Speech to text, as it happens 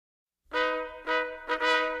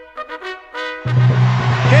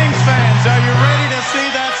Kings fans, are you ready to see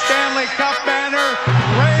that Stanley Cup banner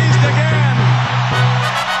raised again?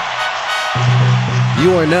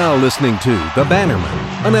 You are now listening to The Bannermen,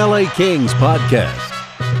 an LA Kings podcast.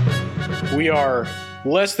 We are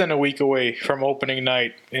less than a week away from opening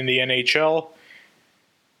night in the NHL.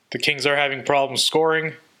 The Kings are having problems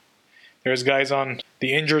scoring. There's guys on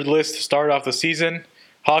the injured list to start off the season.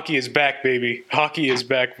 Hockey is back, baby. Hockey is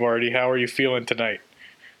back, Vardy. How are you feeling tonight?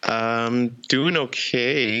 Doing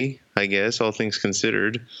okay, I guess, all things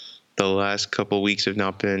considered. The last couple of weeks have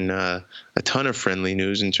not been a ton of friendly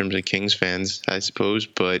news in terms of Kings fans, I suppose,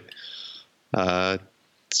 but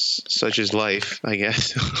such is life, I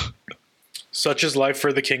guess. Such is life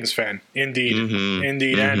for the Kings fan. Indeed.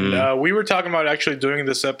 Indeed. Mm-hmm. And we were talking about actually doing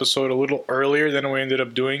this episode a little earlier than we ended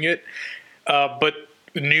up doing it. But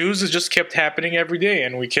news has just kept happening every day,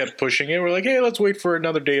 and we kept pushing it. We're like, hey, let's wait for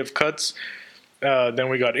another day of cuts. Then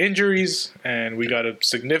we got injuries, and we got a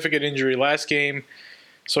significant injury last game.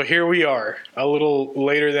 So here we are, a little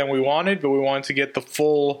later than we wanted, but we wanted to get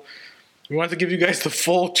we wanted to give you guys the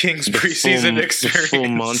full Kings preseason experience. The full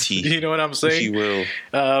Monty. You know what I'm saying? If you will.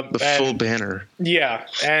 Full banner. Yeah,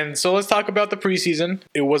 and so let's talk about the preseason.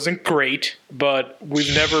 It wasn't great, but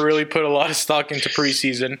we've never really put a lot of stock into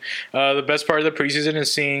preseason. The best part of the preseason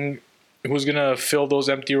is seeing who's going to fill those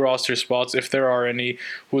empty roster spots, if there are any,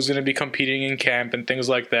 who's going to be competing in camp and things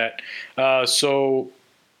like that. So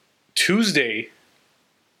Tuesday,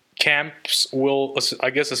 camps will,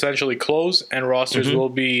 I guess, essentially close, and rosters will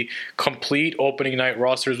be complete. Opening night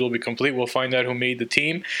rosters will be complete. We'll find out who made the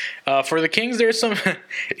team. For the Kings, there's some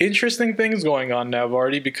interesting things going on now,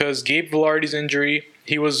 Vardy, because Gabe Vilardi's injury,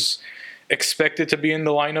 he was expected to be in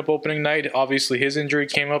the lineup opening night. Obviously, his injury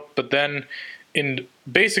came up, but then in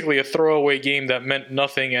basically a throwaway game that meant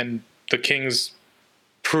nothing, and the Kings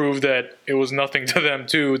proved that it was nothing to them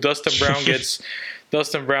too. Dustin Brown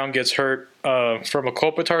gets hurt from a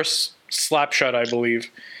Kopitar slap shot, I believe,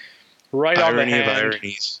 right on the hand. Irony of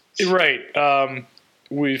ironies. Right.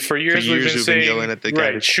 For years we've been saying, yelling at the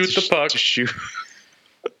guy shoot the puck. To shoot.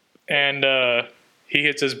 And he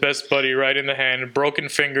hits his best buddy right in the hand. Broken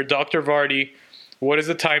finger. Dr. Vardy, what is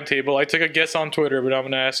the timetable? I took a guess on Twitter, but I'm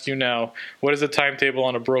going to ask you now. What is the timetable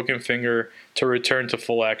on a broken finger to return to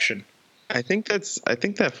full action? I think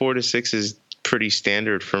that 4 to 6 is pretty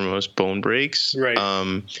standard for most bone breaks. Right.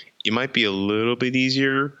 It might be a little bit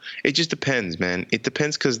easier. It just depends, man. It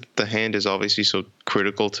depends because the hand is obviously so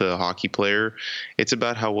critical to a hockey player. It's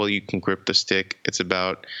about how well you can grip the stick. It's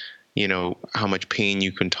about, how much pain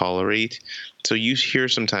you can tolerate. So you hear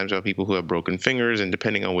sometimes about people who have broken fingers, and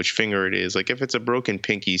depending on which finger it is, like if it's a broken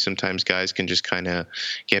pinky, sometimes guys can just kind of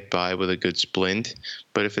get by with a good splint.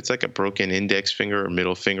 But if it's like a broken index finger or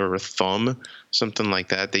middle finger or thumb, something like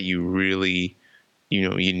that you really, you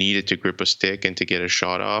need it to grip a stick and to get a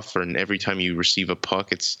shot off, and every time you receive a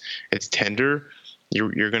puck, it's tender.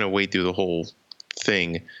 You're going to wait through the whole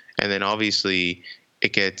thing. And then obviously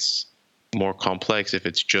it gets more complex if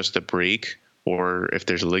it's just a break, or if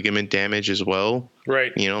there's ligament damage as well.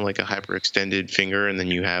 Right. Like a hyperextended finger, and then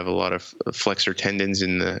you have a lot of flexor tendons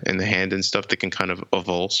in the hand and stuff that can kind of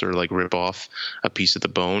avulse or like rip off a piece of the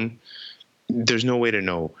bone. There's no way to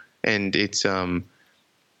know. And it's I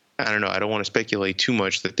don't know, I don't want to speculate too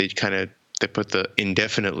much that they put the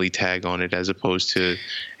indefinitely tag on it as opposed to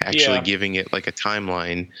actually giving it like a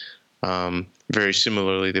timeline. Very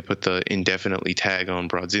similarly, they put the indefinitely tag on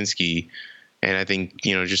Brodzinski, and I think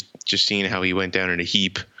just seeing how he went down in a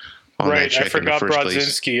heap on that check. I forgot in the first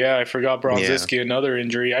Brodzinski. place. Yeah, I forgot Brodzinski. Another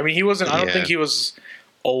injury. I mean, he wasn't. I don't think he was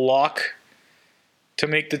a lock to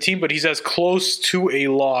make the team, but he's as close to a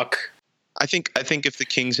lock. I think if the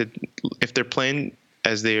Kings if they're playing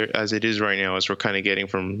as it is right now, as we're kind of getting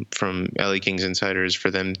from LA Kings insiders,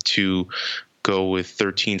 for them to go with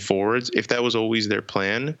 13 forwards, if that was always their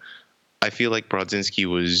plan, I feel like Brodzinski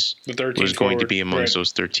was going to be amongst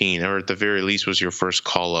those 13, or at the very least was your first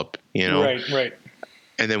call up, Right.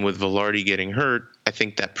 And then with Vilardi getting hurt, I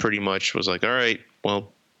think that pretty much was like, all right,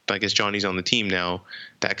 well, I guess Johnny's on the team now,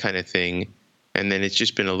 that kind of thing. And then it's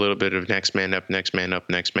just been a little bit of next man up, next man up,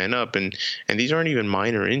 next man up. And these aren't even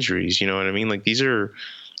minor injuries, you know what I mean? Like you're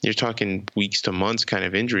talking weeks to months kind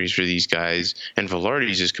of injuries for these guys. And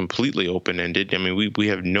Vilardi's is completely open-ended. I mean, we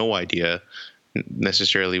have no idea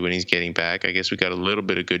necessarily when he's getting back. I guess we got a little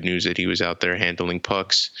bit of good news that he was out there handling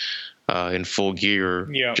pucks in full gear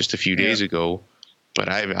just a few days ago. But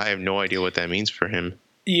I have no idea what that means for him.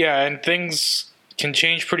 Yeah, and things can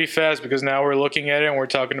change pretty fast, because now we're looking at it and we're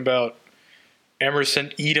talking about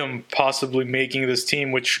Emerson Edom possibly making this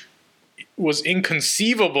team, which was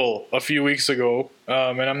inconceivable a few weeks ago.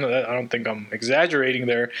 And I don't think I'm exaggerating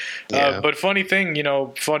there. Yeah. But funny thing,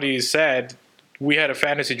 funny is sad. We had a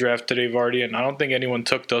fantasy draft today, Vardy, and I don't think anyone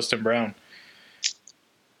took Dustin Brown.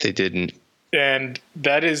 They didn't. And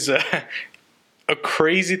that is a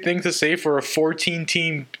crazy thing to say for a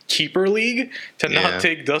 14-team keeper league to not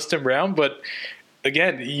take Dustin Brown. But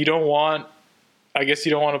again, you don't want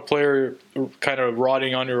a player kind of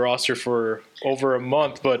rotting on your roster for over a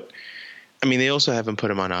month. But I mean, they also haven't put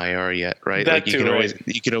him on IR yet, right? That you too,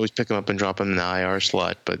 can always pick him up and drop him in the IR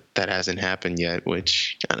slot, but that hasn't happened yet.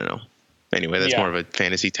 Which I don't know. Anyway, that's more of a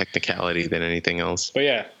fantasy technicality than anything else. But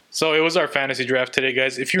yeah. So it was our fantasy draft today,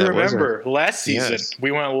 guys. If you remember, last season,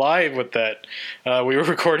 we went live with that. We were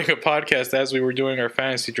recording a podcast as we were doing our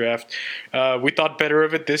fantasy draft. We thought better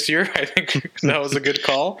of it this year. I think that was a good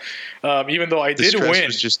call. Even though I did win. This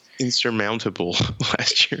was just insurmountable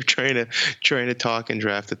last year, trying to talk and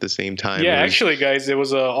draft at the same time. Yeah, actually, guys, it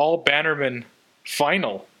was an all Bannermen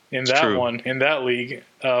final in that league,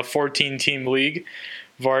 14-team league.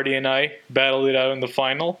 Vardy and I battled it out in the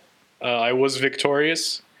final. I was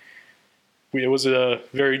victorious. It was a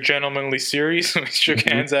very gentlemanly series. We shook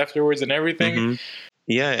hands afterwards and everything. Mm-hmm.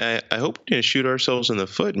 Yeah, I hope we didn't shoot ourselves in the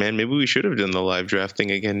foot, man. Maybe we should have done the live draft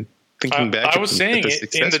thing again. Thinking back, I was saying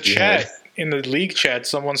in the chat, in the league chat,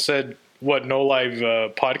 someone said, "What, no live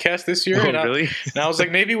podcast this year?" Oh, really? And I was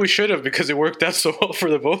like, maybe we should have, because it worked out so well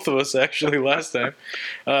for the both of us actually last time.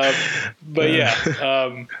 But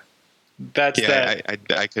yeah, that's that.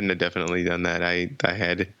 I couldn't have definitely done that. I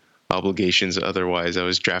had obligations otherwise. I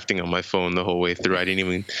was drafting on my phone the whole way through. I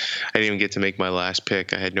didn't even get to make my last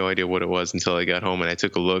pick. I had no idea what it was until I got home and I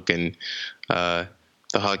took a look, and the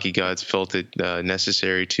hockey gods felt it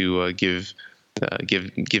necessary to give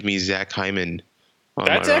me Zach Hyman on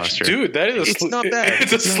my roster. Dude, that is it's not bad.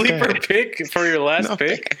 It's a sleeper pick for your last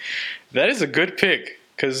pick. Bad. That is a good pick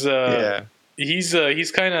because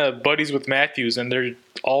he's kind of buddies with Matthews, and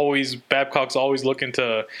Babcock's always looking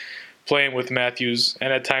to playing with Matthews,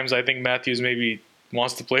 and at times I think Matthews maybe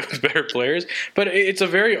wants to play with better players. But it's a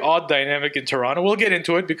very odd dynamic in Toronto. We'll get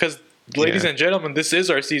into it because, ladies and gentlemen, this is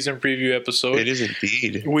our season preview episode. It is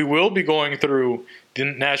indeed. We will be going through the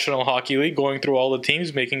National Hockey League, going through all the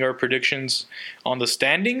teams, making our predictions on the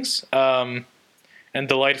standings, and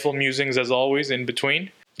delightful musings as always in between.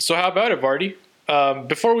 So how about it, Vardy?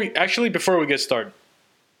 Before we get started,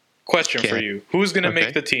 question for you: who's going to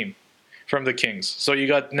make the team from the Kings? So you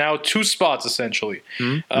got now 2 spots essentially.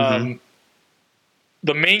 Mm-hmm.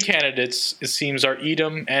 The main candidates, it seems, are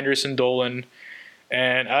Edom, Anderson, Dolan,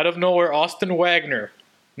 and out of nowhere, Austin Wagner.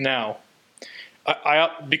 Now,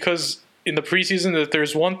 because in the preseason, that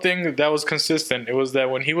there's one thing that was consistent, it was that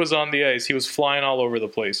when he was on the ice, he was flying all over the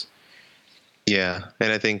place. Yeah,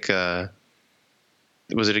 and I think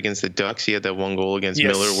was it against the Ducks? He had that one goal against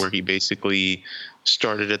Miller where he basically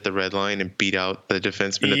started at the red line and beat out the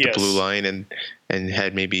defenseman at the blue line and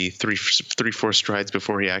had maybe 3-4 strides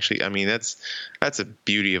before he actually. I mean, that's a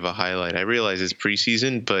beauty of a highlight. I realize it's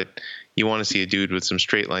preseason, but you want to see a dude with some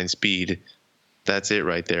straight line speed. That's it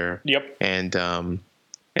right there. Yep. And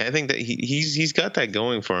I think that he's got that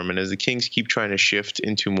going for him. And as the Kings keep trying to shift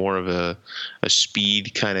into more of a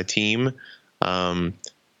speed kind of team. John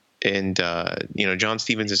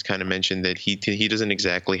Stevens has kind of mentioned that he doesn't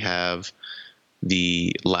exactly have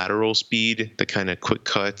the lateral speed, the kind of quick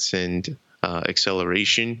cuts and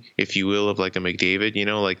acceleration, if you will, of like a McDavid.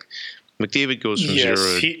 Like McDavid goes from zero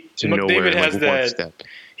to nowhere in like one step.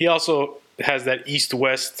 He also has that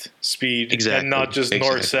east-west speed and not just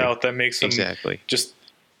north-south that makes him just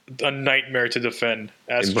a nightmare to defend,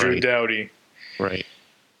 as Drew Doughty. Right.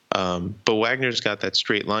 But Wagner's got that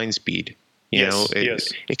straight line speed.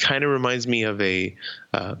 It kind of reminds me of a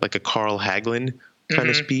Carl Hagelin kind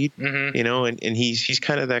of speed, and he's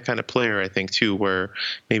kind of that kind of player, I think, too, where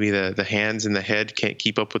maybe the hands and the head can't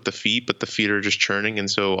keep up with the feet, but the feet are just churning, and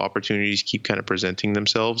so opportunities keep kind of presenting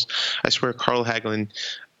themselves. I swear, Carl Hagelin,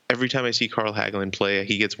 every time I see Carl Hagelin play,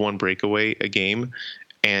 he gets one breakaway a game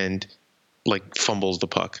and like fumbles the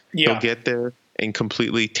puck. Yeah. He'll get there and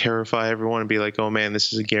completely terrify everyone and be like, oh man,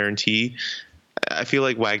 this is a guarantee. I feel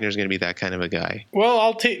like Wagner's going to be that kind of a guy. Well,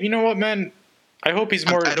 I'll take. You know what, man? I hope he's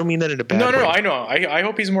more. I don't mean that in a bad way. No, I know. I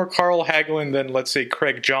hope he's more Carl Hagelin than, let's say,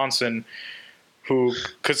 Craig Johnson, who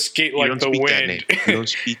could skate like the wind. You don't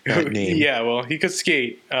speak that name. Yeah, well, he could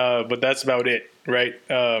skate, but that's about it, right?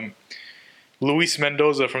 Luis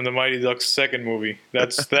Mendoza from the Mighty Ducks second movie.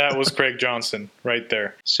 That was Craig Johnson right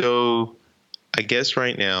there. So, I guess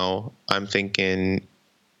right now I'm thinking.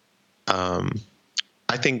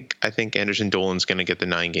 I think Anderson Dolan's going to get the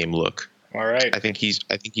 9-game look. All right. I think he's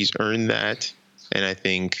earned that, and I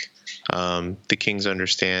think The Kings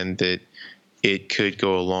understand that it could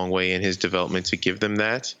go a long way in his development to give them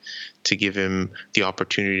that, to give him the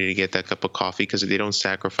opportunity to get that cup of coffee, because they don't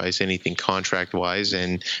sacrifice anything contract-wise,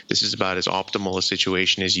 and this is about as optimal a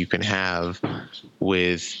situation as you can have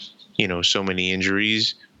with, so many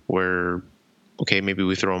injuries where, okay, maybe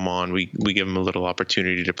we throw him on, we give him a little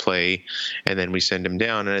opportunity to play, and then we send him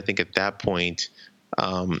down. And I think at that point,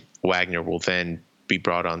 Wagner will then be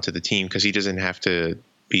brought onto the team, because he doesn't have to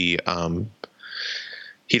be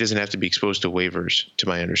exposed to waivers, to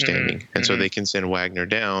my understanding. And so they can send Wagner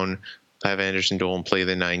down, have Anderson Dolan play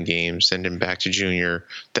the 9 games, send him back to junior,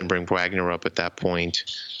 then bring Wagner up at that point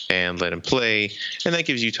and let him play. And that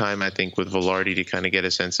gives you time, I think, with Velarde to kind of get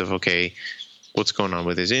a sense of, okay, what's going on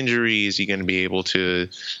with his injury? Is he going to be able to,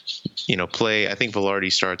 play? I think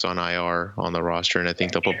Velarde starts on IR on the roster, and I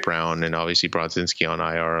think they'll put Brown and obviously Brodzinski on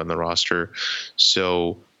IR on the roster.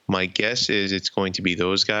 So my guess is it's going to be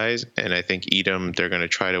those guys, and I think Edom, they're going to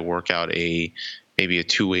try to work out maybe a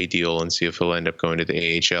 2-way deal and see if he'll end up going to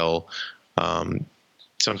the AHL,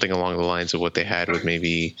 something along the lines of what they had with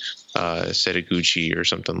maybe Setaguchi or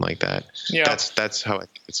something like that. Yeah, that's how I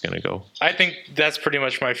think it's going to go. I think that's pretty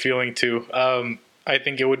much my feeling too. I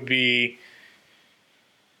think it would be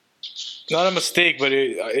not a mistake, but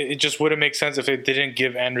it just wouldn't make sense if it didn't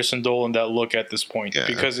give Anderson Dolan that look at this point,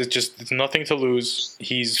 because it's nothing to lose.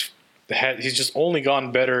 He's just only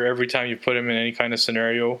gotten better every time you put him in any kind of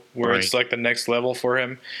scenario where it's like the next level for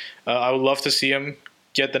him. I would love to see him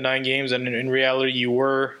get the 9 games, and in reality, you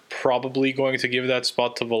were probably going to give that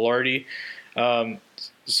spot to Velarde.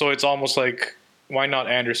 So it's almost like, why not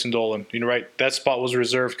Anderson Dolan? Right? That spot was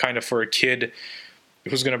reserved kind of for a kid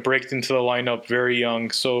who's going to break into the lineup very young.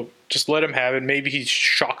 So just let him have it. Maybe he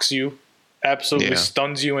shocks you, absolutely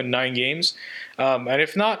stuns you in 9 games. And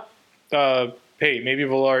if not, hey, maybe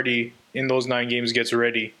Velarde in those 9 games gets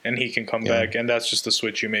ready and he can come back, and that's just the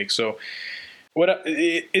switch you make. So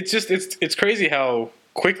it's crazy how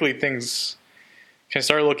quickly things can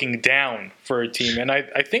start looking down for a team. And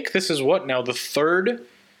I think this is now the 3rd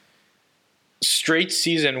straight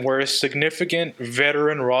season where a significant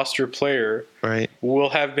veteran roster player will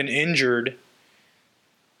have been injured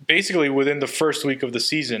basically within the first week of the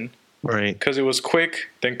season. Right. Because it was Quick,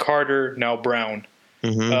 then Carter, now Brown.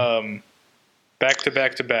 Back to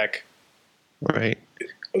back to back. Right.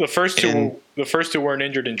 The first two weren't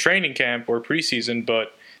injured in training camp or preseason,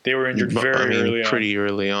 but they were injured pretty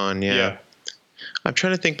early on. Yeah. I'm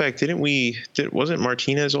trying to think back. Wasn't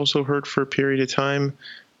Martinez also hurt for a period of time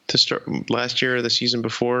to start last year or the season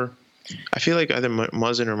before? I feel like either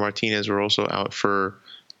Muzzin or Martinez were also out for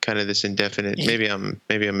kind of this indefinite. Maybe I'm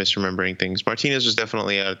misremembering things. Martinez was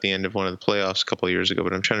definitely out at the end of one of the playoffs a couple of years ago,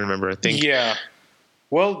 but I'm trying to remember. I think. Yeah.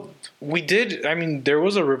 Well, we did. I mean, there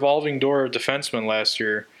was a revolving door of defensemen last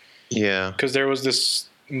year. Yeah. Because there was this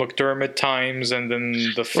McDermott times and then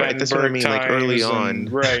the Fenberg that's what I mean, times. Like early on.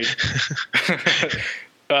 Right.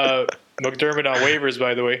 McDermott on waivers,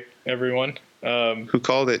 by the way, everyone. Who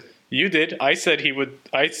called it? You did. I said he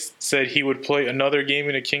would play another game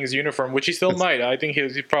in a Kings uniform, which he still might. I think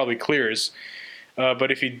he probably clears.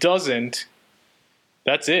 But if he doesn't,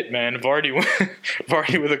 that's it, man. Vardy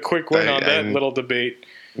with a quick win on that little debate.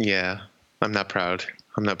 Yeah, I'm not proud.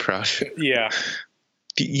 Yeah.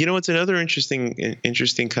 You know what's another interesting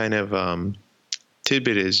kind of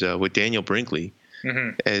tidbit is with Daniel Brinkley,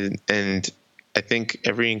 and I think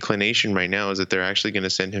every inclination right now is that they're actually going to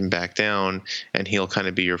send him back down, and he'll kind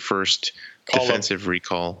of be your first defensive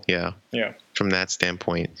recall. Yeah. From that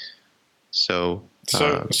standpoint. So does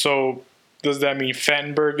that mean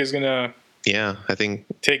Fenberg is going to? Yeah, I think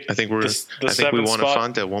we want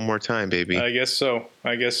spot. Fonta one more time, baby. I guess so.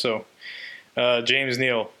 James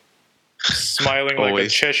Neal, smiling like a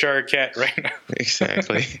Cheshire cat right now.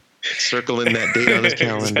 Exactly. Circling that date on his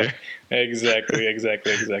calendar.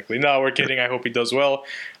 Exactly. No, we're kidding. I hope he does well.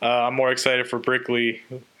 I'm more excited for Brickley,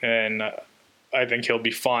 and I think he'll be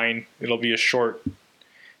fine. It'll be a short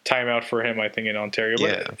timeout for him, I think, in Ontario.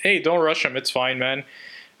 But hey, don't rush him. It's fine, man.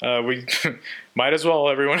 We might as well.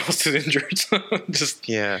 Everyone else is injured.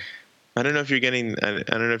 I don't know if you're getting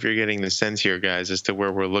the sense here, guys, as to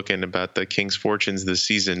where we're looking about the Kings' fortunes this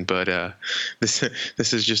season. But this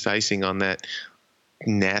is just icing on that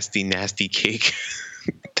nasty cake.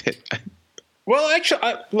 Well, actually,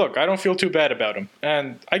 look, I don't feel too bad about him,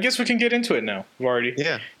 and I guess we can get into it now, Vardy.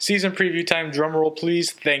 Yeah. Season preview time. Drum roll,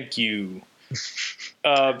 please. Thank you.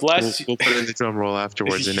 We'll put in the drum roll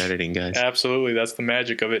afterwards in editing, guys. Absolutely, that's the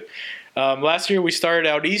magic of it. Last year we started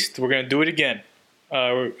out east. We're going to do it again.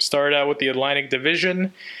 We started out with the Atlantic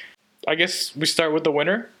Division. I guess we start with the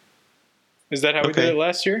winner. Is that how we did it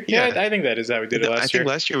last year? Yeah, I think that is how we did it last year. I think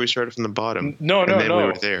last year we started from the bottom. No. We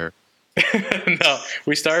were there. No,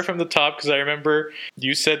 we started from the top because I remember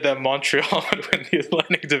you said that Montreal would win the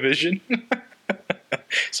Atlantic Division.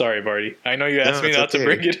 Sorry, Barty. I know you asked me not to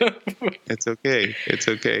bring it up. It's okay.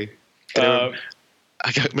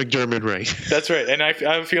 I got McDermott right. That's right. And I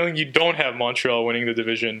have a feeling you don't have Montreal winning the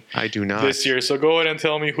division. I do not. This year. So go ahead and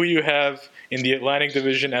tell me who you have in the Atlantic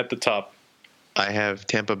Division at the top. I have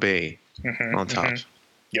Tampa Bay on top.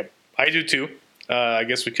 Yep. I do too. I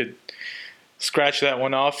guess we could scratch that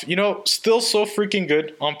one off. Still so freaking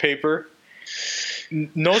good on paper.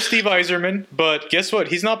 No Steve Yzerman, but guess what?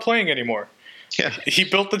 He's not playing anymore. Yeah. He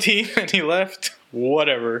built the team and he left.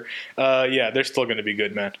 Whatever. They're still going to be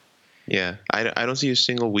good, man. Yeah. I don't see a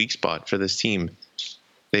single weak spot for this team.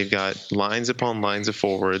 They've got lines upon lines of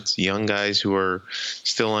forwards, young guys who are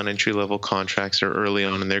still on entry-level contracts or early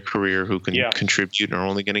on in their career who can contribute and are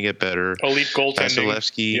only going to get better. Elite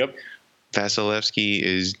goaltending. Vasilevsky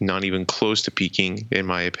is not even close to peaking, in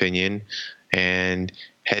my opinion. And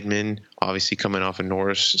Hedman, obviously coming off a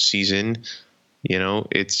Norris season,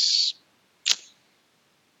 it's...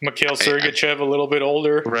 Mikhail Sergachev, a little bit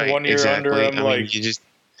older, right, 1 year exactly. under. You just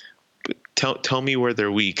tell me where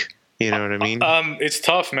they're weak. You know what I mean? It's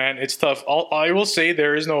tough, man. It's tough. I will say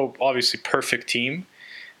there is no obviously perfect team,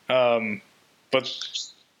 but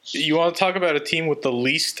you want to talk about a team with the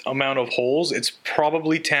least amount of holes? It's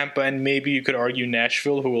probably Tampa, and maybe you could argue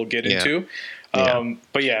Nashville, who we'll get into.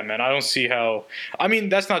 But yeah, man, I don't see how. I mean,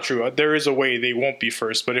 that's not true. There is a way they won't be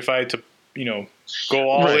first, but if I had to, go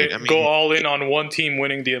all in on one team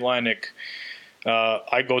winning the Atlantic,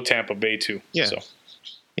 I go Tampa Bay too. Yeah. So.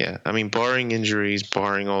 Yeah, I mean, barring injuries,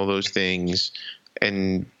 barring all those things,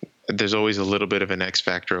 and there's always a little bit of an X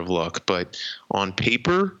factor of luck. But on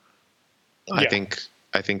paper, I think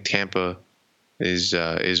Tampa is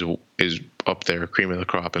up there, cream of the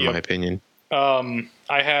crop, in my opinion. I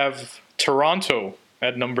have Toronto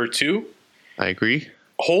at number 2. I agree.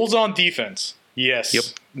 Holds on defense, yes, yep,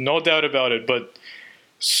 no doubt about it. But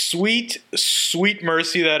sweet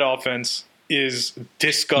mercy, that offense is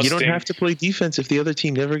disgusting. You don't have to play defense if the other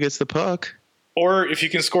team never gets the puck. Or if you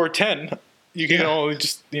can score 10, you can only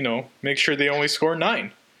just, make sure they only score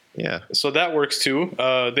 9. Yeah. So that works too.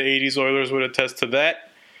 The 80s Oilers would attest to that.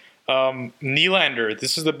 Nylander,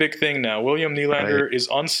 this is the big thing now. William Nylander is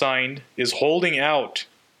unsigned, is holding out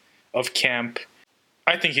of camp.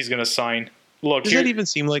 I think he's going to sign. Look, does that even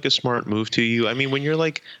seem like a smart move to you? I mean, when you're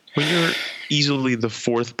easily the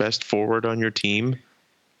 4th best forward on your team,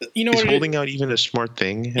 is holding out even a smart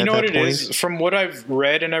thing at that point? You know what it is? From what I've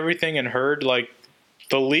read and everything and heard,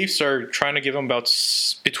 the Leafs are trying to give him about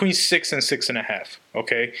between 6 and 6.5,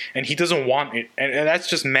 okay? And he doesn't want it. And that's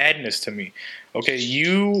just madness to me, okay?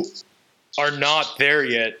 You are not there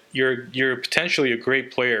yet. You're potentially a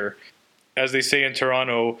great player. As they say in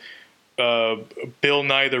Toronto, Bill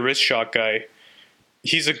Nye the wrist shot guy.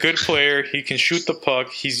 He's a good player. He can shoot the puck.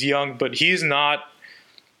 He's young, but he is not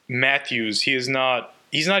Matthews. He's not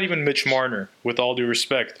even Mitch Marner, with all due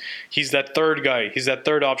respect. He's that third guy. He's that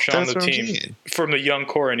third option on the team. From the young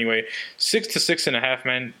core, anyway. 6 to 6.5,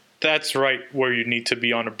 man. That's right where you need to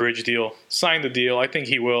be on a bridge deal. Sign the deal. I think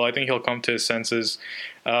he will. I think he'll come to his senses.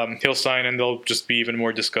 He'll sign, and they'll just be even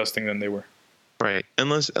more disgusting than they were. Right.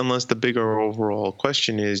 Unless the bigger overall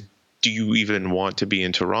question is, do you even want to be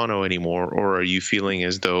in Toronto anymore, or are you feeling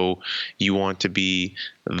as though you want to be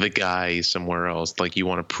the guy somewhere else? Like you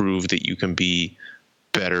want to prove that you can be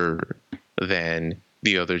better than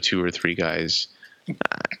the other 2 or 3 guys.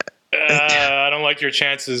 I don't like your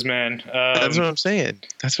chances, man. That's what I'm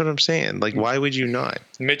saying. Like, why would you not?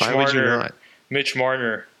 Mitch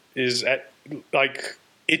Marner is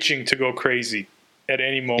itching to go crazy at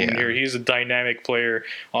any moment here. He's a dynamic player.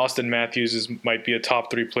 Austin Matthews might be a top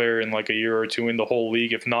 3 player in a year or 2 in the whole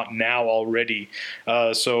league, if not now already.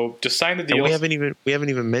 So just sign the deal. And we haven't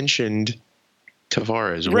even mentioned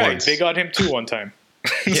Tavares. Right, once. They got him too one time.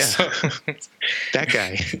 Yeah, that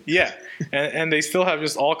guy. Yeah, and they still have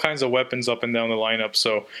just all kinds of weapons up and down the lineup.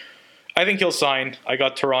 So I think he'll sign. I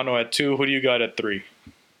got Toronto at 2. Who do you got at 3?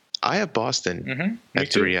 I have Boston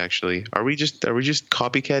at 3. Actually, are we just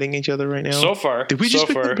copycatting each other right now? So far, did we just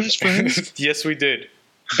pick the best friends? Yes, we did.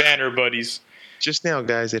 Banner buddies. Just now,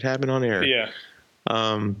 guys. It happened on air. Yeah.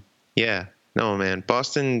 Yeah. No, man.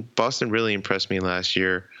 Boston really impressed me last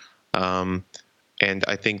year. And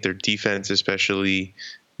I think their defense especially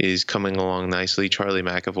is coming along nicely. Charlie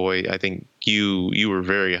McAvoy, I think you were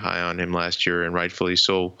very high on him last year, and rightfully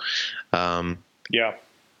so. Yeah.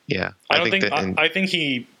 I think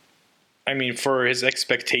he, for his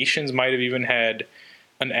expectations, might have even had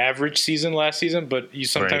an average season last season, but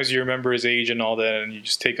sometimes you remember his age and all that, and you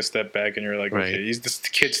just take a step back and you're like, okay, this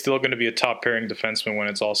kid's still going to be a top pairing defenseman when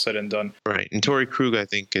it's all said and done. Right. And Torrey Krug, I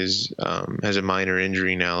think, has a minor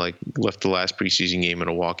injury now, like left the last preseason game in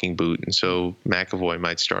a walking boot, and so McAvoy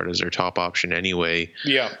might start as their top option anyway.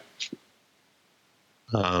 Yeah.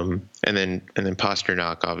 And then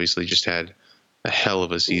Pasternak obviously just had a hell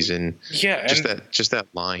of a season. Yeah, just that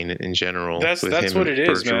line in general. That's what it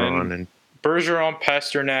is, man. And Bergeron,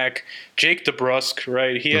 Pasternak, Jake DeBrusk,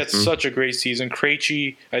 right? He had such a great season.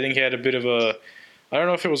 Krejci, I think he had a bit of a, I don't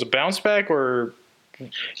know if it was a bounce back or.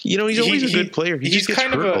 He's always a good player. He's just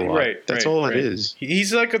kind of a lot. Right. That's all it is.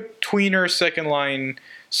 He's like a tweener, second line,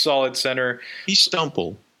 solid center. He's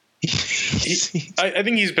Stumple. I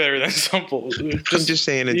think he's better than Stumple. I'm just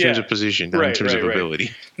saying in terms of position, not in terms of ability.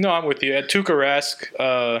 No, I'm with you. At Tuukka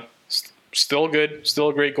Rask, still good, still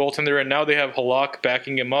a great goaltender, and now they have Halak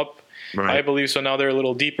backing him up. Right. I believe so. Now they're a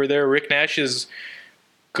little deeper there. Rick Nash is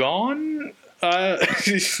gone.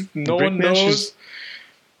 No one knows.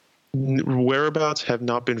 Whereabouts have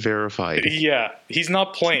not been verified. Yeah, he's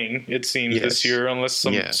not playing, it seems, this year, unless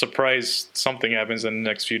some surprise something happens in the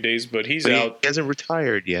next few days. But he's out. He hasn't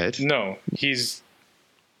retired yet. No, he's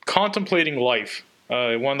contemplating life.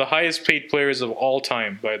 One of the highest paid players of all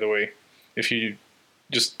time, by the way, if you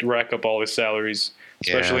just rack up all his salaries,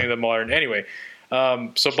 especially in the modern. Anyway.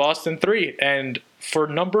 So Boston 3, and for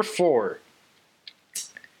number 4,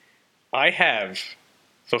 I have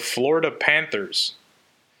the Florida Panthers.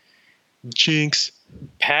 Jinx.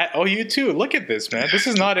 Oh, you too. Look at this, man. This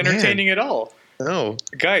is not entertaining at all. No,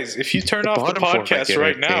 guys, if you turn off the podcast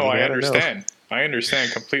right now, I understand. I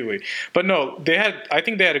understand completely. But no, I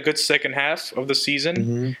think they had a good second half of the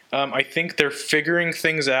season. I think they're figuring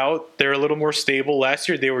things out. They're a little more stable. Last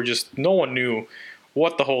year, they were just no one knew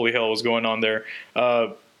what the holy hell was going on there.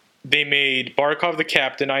 They made Barkov the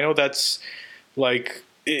captain. I know that's like,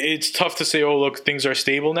 it's tough to say, oh, look, things are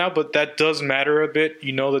stable now, but that does matter a bit.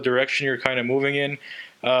 You know the direction you're kind of moving in.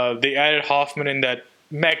 They added Hoffman in that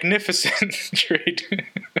magnificent trade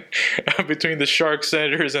between the Sharks,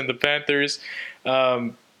 Senators, and the Panthers.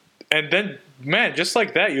 And then, man, just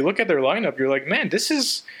like that, you look at their lineup, you're like, man,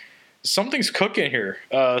 something's cooking here.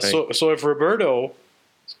 So if Roberto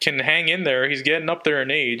can hang in there, he's getting up there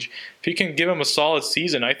in age. If he can give him a solid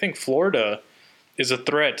season, I think Florida is a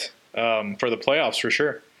threat for the playoffs for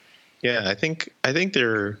sure. Yeah, I think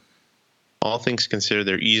they're, all things considered,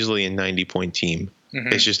 they're easily a 90-point team.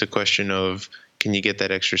 It's just a question of, can you get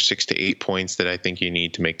that extra 6 to 8 points that I think you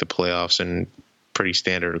need to make the playoffs, and pretty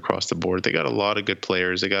standard across the board. They got a lot of good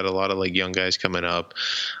players. They got a lot of like young guys coming up.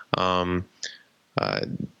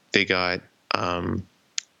 They got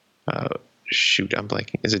shoot, I'm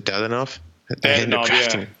blanking. Is it Dadonov?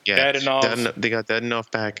 Dadonov. They got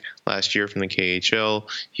Dadonov back last year from the KHL.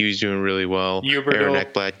 He was doing really well. Huberdeau. Aaron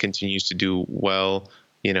Ekblad continues to do well.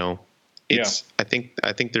 I think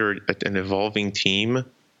they're an evolving team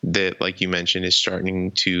that, like you mentioned, is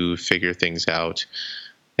starting to figure things out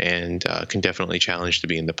and can definitely challenge to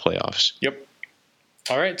be in the playoffs. Yep.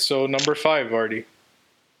 All right, so number 5, Artie.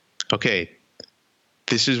 Okay,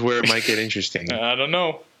 this is where it might get interesting. I don't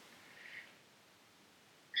know.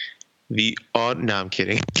 No, I'm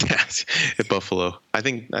kidding. At Buffalo, I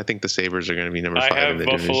think the Sabres are going to be number 5 in the division.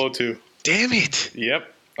 I have Buffalo too. Damn it.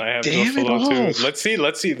 Yep, I have Buffalo too. Let's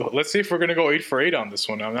see if we're going to go 8 for 8 on this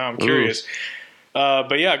one. Now I'm curious.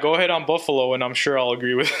 But yeah, go ahead on Buffalo, and I'm sure I'll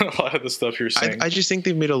agree with a lot of the stuff you're saying. I just think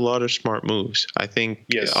they've made a lot of smart moves. I think,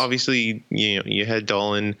 obviously, you had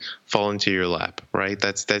Dolan fall into your lap, right?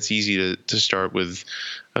 That's easy to start with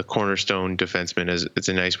a cornerstone defenseman. As it's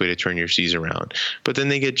a nice way to turn your season around. But then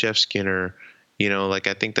they get Jeff Skinner.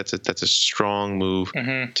 I think that's a strong move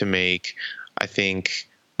to make. I think.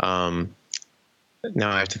 Now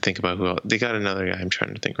I have to think about who else. They got another guy. I'm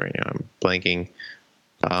trying to think right now. I'm blanking.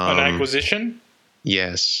 An acquisition?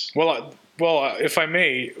 Yes. Well, if I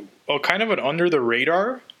may, kind of an under the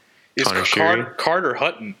radar is Carter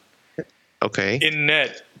Hutton. Okay. In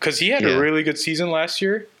net, because he had a really good season last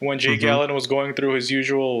year when Jay Gallen was going through his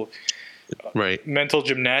usual mental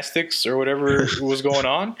gymnastics or whatever was going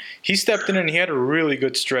on. He stepped in and he had a really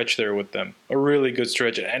good stretch there with them, a really good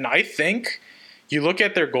stretch. And I think you look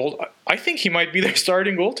at their goal. I think he might be their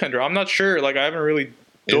starting goaltender. I'm not sure. Like, I haven't really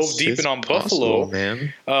dove deep in on Buffalo,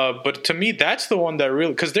 man. But to me, that's the one that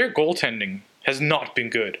really, because their goaltending has not been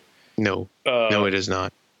good. No, it is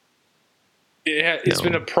not. It's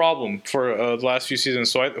been a problem for the last few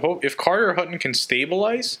seasons. So I hope if Carter Hutton can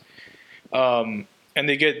stabilize, and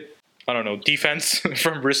they get I don't know, defense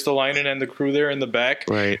from Ristolainen and the crew there in the back.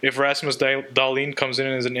 Right. If Rasmus Dahlin comes in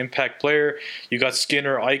as an impact player, you got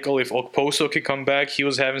Skinner, Eichel. If Okposo could come back, he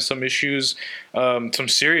was having some issues, some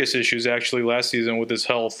serious issues actually last season with his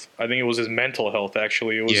health. I think it was his mental health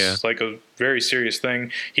actually. It was like a very serious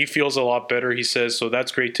thing. He feels a lot better, he says, so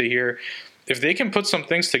that's great to hear. If they can put some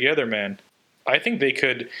things together, man, I think they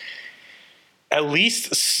could at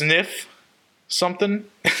least sniff something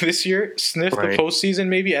this year, sniff the postseason,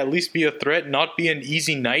 maybe at least be a threat, not be an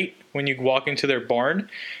easy night when you walk into their barn.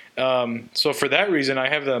 So for that reason, I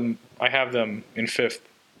have them in 5th.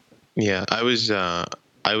 Yeah, I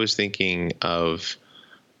was thinking of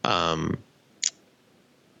Connor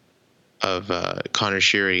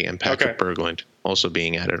Sheary and Patrick Berglund also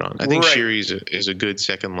being added on. I think Sheary is a good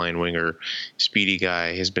second line winger, speedy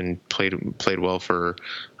guy. Has been played well for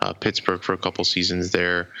Pittsburgh for a couple seasons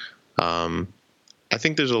there. I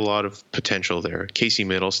think there's a lot of potential there. Casey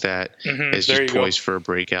Middlestat is just poised for a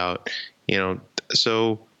breakout.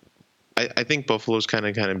 So I think Buffalo's kind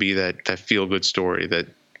of be that feel good story that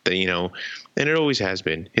and it always has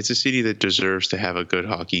been. It's a city that deserves to have a good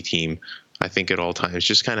hockey team. I think at all times,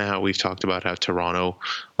 just kind of how we've talked about how Toronto,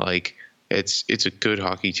 like it's a good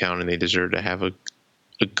hockey town and they deserve to have a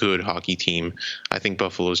good hockey team. I think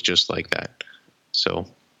Buffalo's just like that. So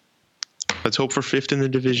let's hope for 5th in the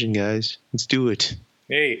division, guys. Let's do it.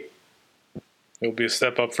 Hey, it'll be a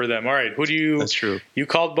step up for them. All right, who do you? That's true. You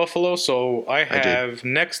called Buffalo, so I have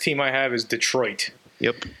next team I have is Detroit.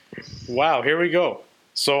 Yep. Wow, here we go.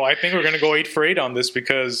 So I think we're going to go 8 for 8 on this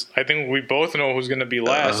because I think we both know who's going to be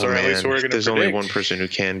last, or at least we're going to predict. There's only one person who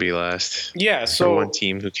can be last. Yeah, so one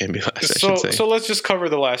team who can be last. I should say. So let's just cover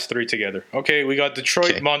the last 3 together. Okay, we got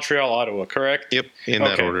Detroit, Montreal, Ottawa, correct? Yep, in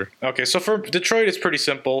that order. Okay, so for Detroit, it's pretty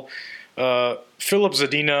simple. Philip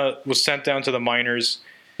Zadina was sent down to the minors,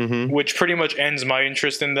 which pretty much ends my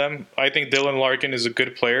interest in them. I think Dylan Larkin is a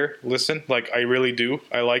good player. Listen, I really do.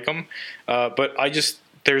 I like him. But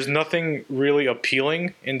there's nothing really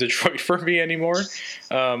appealing in Detroit for me anymore.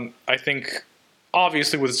 I think,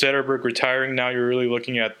 obviously, with Zetterberg retiring, now you're really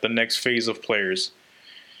looking at the next phase of players.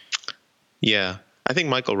 Yeah. I think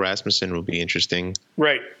Michael Rasmussen will be interesting.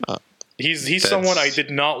 Right. He's someone I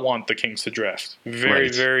did not want the Kings to draft. Very,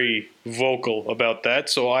 very vocal about that.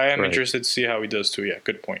 So I am interested to see how he does too. Yeah,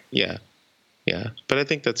 good point. Yeah. But I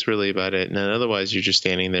think that's really about it. And then otherwise, you're just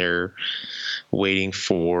standing there waiting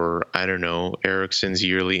for, I don't know, Ericsson's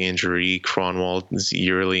yearly injury, Cronwall's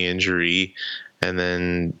yearly injury, and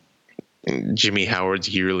then Jimmy Howard's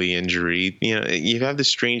yearly injury. You have this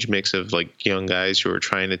strange mix of young guys who are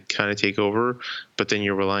trying to kind of take over, but then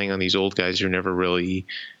you're relying on these old guys who never really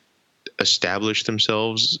established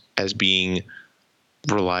themselves as being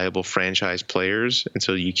reliable franchise players, and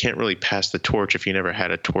so you can't really pass the torch if you never had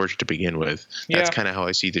a torch to begin with. That's kind of how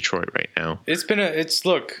I see Detroit right now.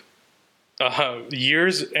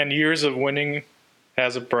 Years and years of winning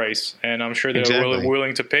has a price, and I'm sure they're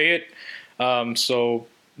willing to pay it. So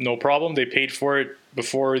no problem. They paid for it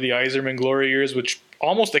before the Yzerman glory years, which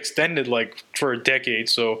almost extended for a decade.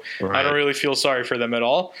 So I don't really feel sorry for them at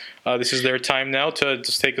all. This is their time now to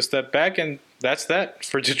just take a step back, and that's that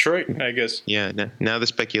for Detroit, I guess. Yeah. Now the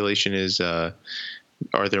speculation is, are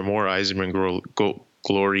there more Yzerman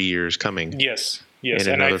glory years coming? Yes,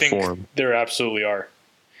 and I think there absolutely are.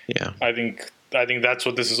 Yeah, I think that's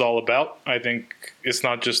what this is all about. I think it's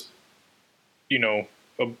not just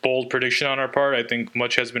a bold prediction on our part. I think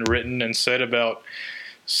much has been written and said about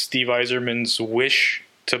Steve Yzerman's wish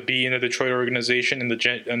to be in the Detroit organization in the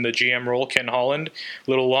GM role. Ken Holland, a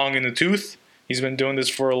little long in the tooth. He's been doing this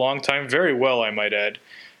for a long time, very well, I might add.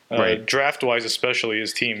 Draft-wise, especially,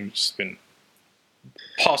 his team's been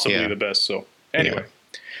possibly the best. So anyway,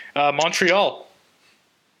 Montreal.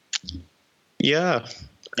 Yeah.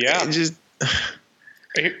 It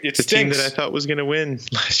the team that I thought was going to win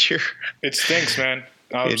last year. It stinks, man.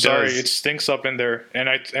 I'm sorry. It stinks up in there. And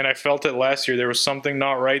I felt it last year. There was something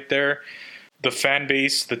not right there. The fan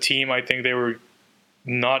base, the team, I think they were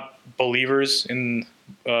not believers in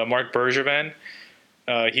Mark Bergevin.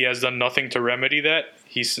 He has done nothing to remedy that.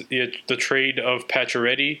 The trade of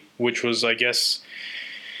Pacioretty, which was, I guess,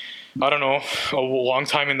 I don't know, a long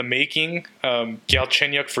time in the making.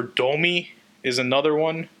 Galchenyuk for Domi is another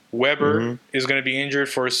one. Weber is going to be injured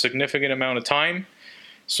for a significant amount of time.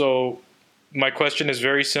 So my question is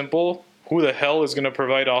very simple. Who the hell is going to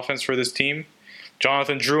provide offense for this team?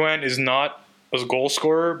 Jonathan Drouin is not a goal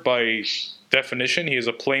scorer by definition. He is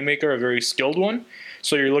a playmaker, a very skilled one.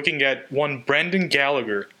 So you're looking at one Brendan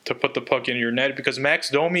Gallagher to put the puck in your net, because Max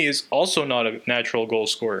Domi is also not a natural goal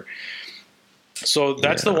scorer. So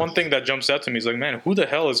that's the one thing that jumps out to me is man, who the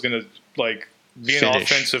hell is going to be an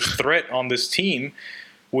offensive threat on this team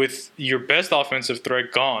with your best offensive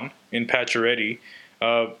threat gone in Pacioretty.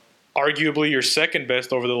 Arguably your second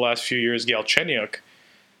best over the last few years, Galchenyuk.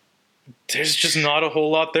 There's just not a whole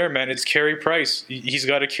lot there, man. It's Carey Price. He's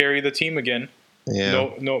got to carry the team again.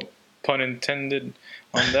 Yeah. No pun intended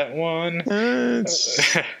on that one.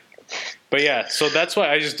 But yeah, so that's why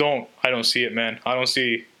I don't see it, man. I don't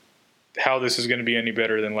see how this is going to be any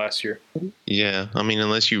better than last year. Yeah, I mean,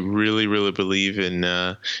 unless you really, really believe in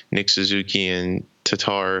Nick Suzuki and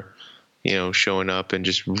Tatar, showing up and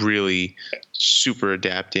just really super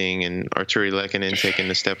adapting, and Arturi Lehkonen taking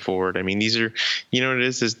a step forward. I mean, these are, what it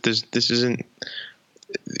is? This isn't.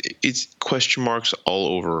 It's question marks all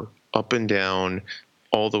over, up and down,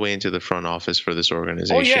 all the way into the front office for this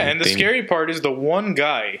organization. Oh yeah, and the scary part is the one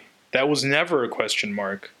guy that was never a question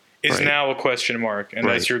mark is now a question mark, and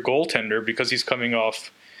that's your goaltender, because he's coming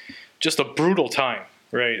off just a brutal time,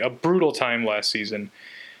 right? A brutal time last season.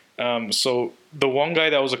 So the one guy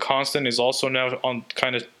that was a constant is also now on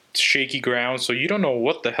kind of shaky ground, so you don't know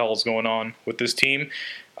what the hell is going on with this team.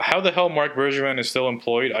 How the hell Marc Bergevin is still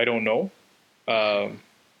employed, I don't know.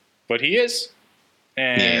 But he is.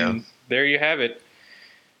 And there you have it.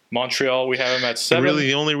 Montreal, we have him at 7. Really,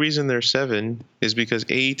 the only reason they're 7 is because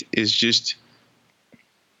 8 is just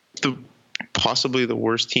possibly the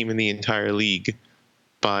worst team in the entire league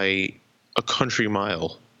by a country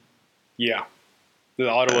mile. Yeah. The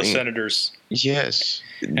Ottawa Senators. Yes.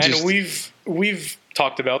 And we've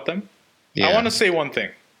talked about them. Yeah. I want to say one thing.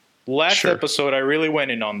 Last episode, I really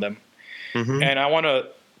went in on them. Mm-hmm. And I want to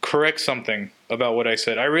correct something about what I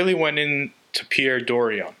said. I really went into Pierre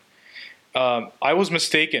Dorion. I was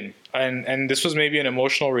mistaken, and this was maybe an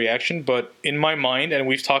emotional reaction, but in my mind, and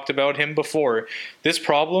we've talked about him before, the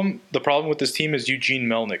problem with this team is Eugene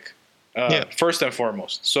Melnyk, first and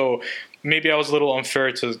foremost. So maybe I was a little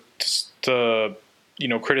unfair to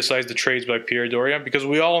criticize the trades by Pierre Dorion, because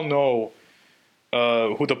we all know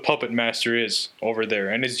who the puppet master is over there,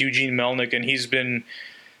 and it's Eugene Melnyk, and he's been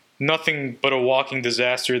nothing but a walking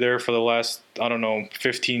disaster there for the last,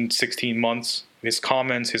 15, 16 months. His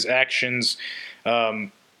comments, his actions.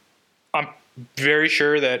 I'm very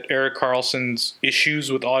sure that Erik Karlsson's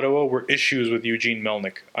issues with Ottawa were issues with Eugene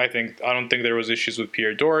Melnyk. I don't think there was issues with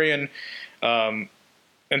Pierre Dorion, and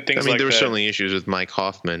things like that. There were certainly issues with Mike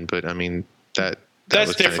Hoffman, but that's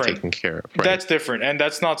was different. Taken care of. Right? That's different, and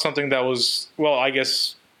that's not something that was. Well, I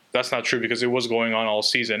guess that's not true, because it was going on all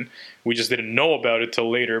season. We just didn't know about it till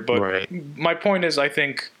later. But my point is, I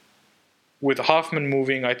think, with Hoffman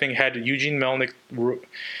moving, I think had Eugene Melnyk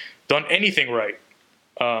done anything right,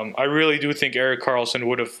 I really do think Erik Karlsson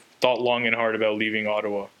would have thought long and hard about leaving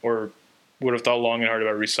Ottawa, or would have thought long and hard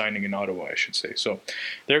about resigning in Ottawa, I should say. So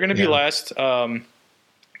they're going to be last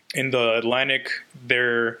in the Atlantic.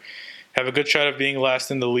 They have a good shot of being last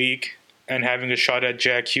in the league and having a shot at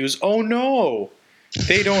Jack Hughes. Oh, no!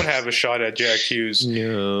 They don't have a shot at Jack Hughes.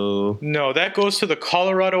 No, that goes to the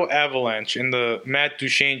Colorado Avalanche in the Matt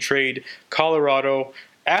Duchene trade. Colorado,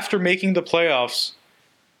 after making the playoffs,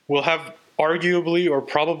 will have arguably or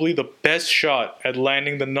probably the best shot at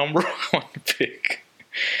landing the number 1 pick.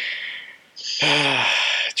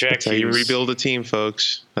 That's how you rebuild a team,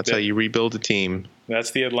 folks. That's how you rebuild a team.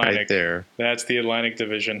 That's the Atlantic. Right there. That's the Atlantic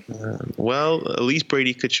Division. Well, at least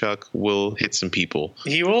Brady Tkachuk will hit some people.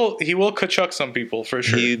 He will Tkachuk some people, for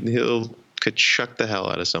sure. He'll Tkachuk the hell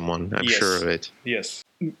out of someone. I'm sure of it. Yes.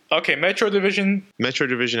 Okay, Metro Division.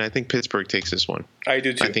 I think Pittsburgh takes this one. I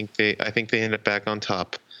do too. I think they end up back on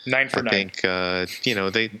top. 9 for 9. I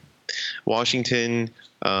think Washington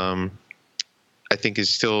I think is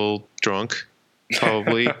still drunk,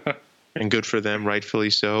 probably. And good for them, rightfully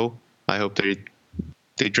so. I hope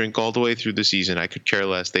they drink all the way through the season. I could care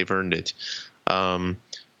less. They've earned it.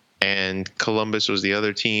 And Columbus was the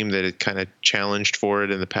other team that had kind of challenged for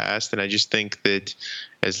it in the past. And I just think that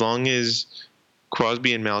as long as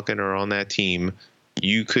Crosby and Malkin are on that team,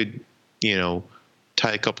 you could,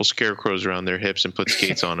 tie a couple scarecrows around their hips and put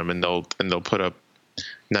skates on them, and they'll put up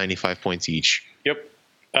 95 points each. Yep.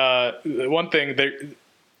 One thing, the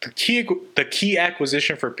key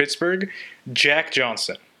acquisition for Pittsburgh, Jack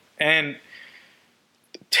Johnson. And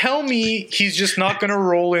tell me he's just not going to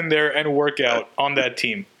roll in there and work out on that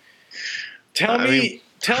team. Tell me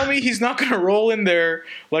he's not going to roll in there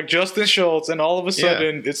like Justin Schultz, and all of a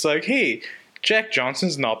sudden it's like, hey, Jack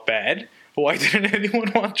Johnson's not bad. Why didn't anyone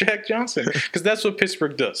want Jack Johnson? Because that's what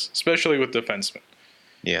Pittsburgh does, especially with defensemen.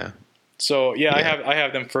 Yeah. So I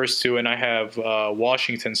have them first too, and I have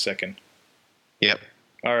Washington second. Yep.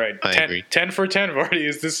 All right. I agree. 10 for 10, Vardy.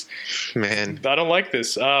 Is this? Man. I don't like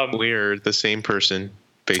this. We're the same person,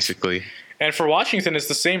 basically. And for Washington, it's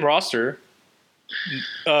the same roster.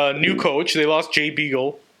 New coach. They lost Jay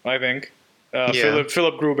Beagle, I think.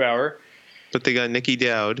 Philip Grubauer. But they got Nicky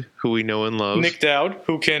Dowd, who we know and love. Nick Dowd,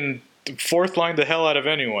 who can fourth line the hell out of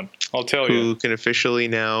anyone, I'll tell you. Who can officially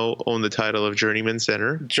now own the title of Journeyman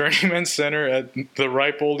Center. Journeyman Center at the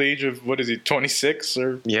ripe old age of, 26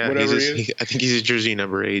 or whatever he is? I think he's a jersey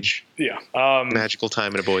number age. Yeah. Magical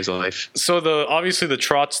time in a boy's life. So obviously the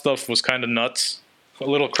Trotz stuff was kind of nuts, a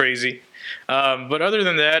little crazy. But other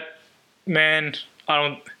than that, man,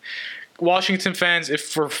 Washington fans, if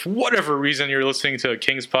for whatever reason you're listening to a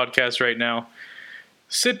Kings podcast right now,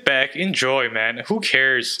 sit back, enjoy, man. Who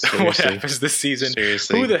cares what happens this season?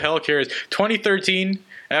 Seriously. Who the hell cares? 2013,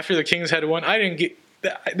 after the Kings had won,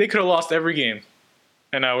 they could have lost every game,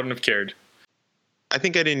 and I wouldn't have cared. I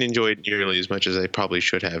think I didn't enjoy it nearly as much as I probably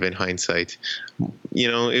should have in hindsight.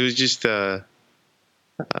 It was just, I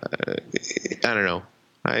don't know.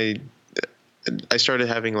 I started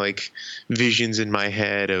having like visions in my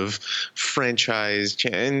head of franchise,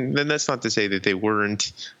 and then that's not to say that they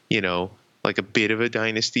weren't, like a bit of a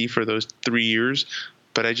dynasty for those 3 years,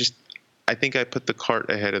 but I think I put the cart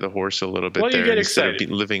ahead of the horse a little bit there instead of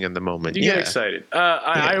living in the moment. You get excited.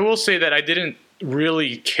 I will say that I didn't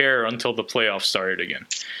really care until the playoffs started again.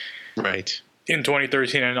 Right. In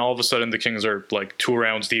 2013, and all of a sudden the Kings are like 2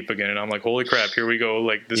 rounds deep again, and I'm like, holy crap, here we go.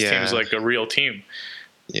 Like this team's like a real team.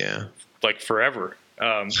 Yeah. Like forever.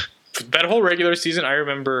 That whole regular season, I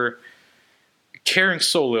remember caring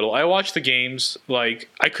so little. I watched the games. Like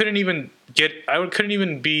I couldn't even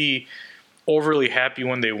be overly happy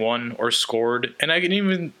when they won or scored, and it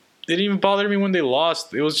didn't even bother me when they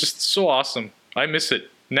lost. It was just so awesome. I miss it.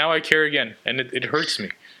 Now I care again, and it hurts me.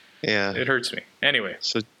 Yeah, it hurts me. Anyway,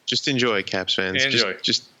 so just enjoy, Caps fans. Enjoy.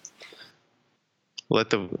 Just let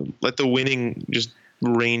the winning just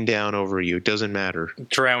rain down over you. It doesn't matter.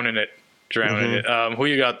 Drown in it. Who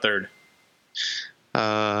you got third?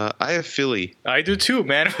 I have Philly. I do too,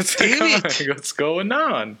 man. What's going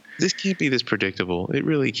on? This can't be this predictable. It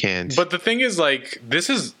really can't. But the thing is, like,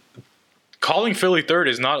 calling Philly third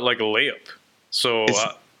is not like a layup. So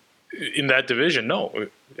in that division, no.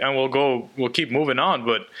 And we'll keep moving on.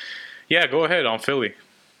 But yeah, go ahead on Philly.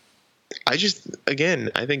 I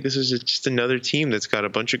think this is just another team that's got a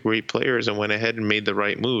bunch of great players and went ahead and made the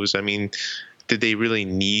right moves. I mean, did they really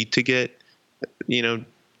need to get,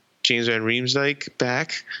 James Van Riemsdyk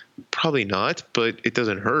back? Probably not, but it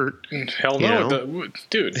doesn't hurt. Hell no,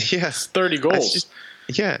 dude. Yeah, 30 goals.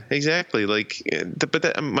 Yeah, exactly. Like,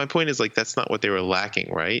 my point is, like, that's not what they were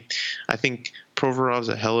lacking, right? I think Provorov's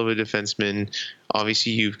a hell of a defenseman.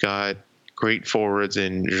 Obviously, you've got great forwards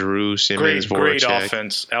in Giroux, Simmons, great Voracek.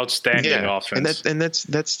 Offense, outstanding offense, and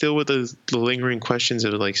that's still with the lingering questions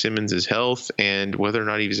of like Simmons' health and whether or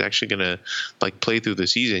not he was actually going to like play through the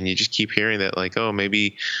season. You just keep hearing that like, oh,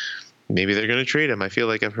 maybe they're going to trade him. I feel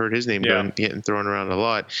like I've heard his name getting thrown around a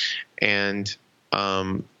lot, and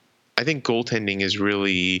I think goaltending is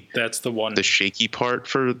really that's the shaky part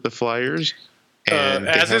for the Flyers, and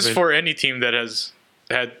as is for any team that has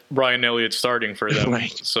had Brian Elliott starting for them.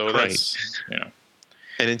 Right. So that's,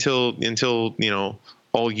 And until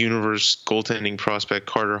all universe goaltending prospect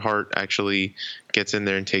Carter Hart actually gets in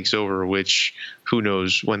there and takes over, which who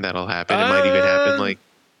knows when that'll happen. It might even happen like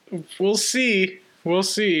we'll see.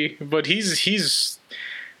 But he's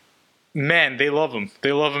man, they love him.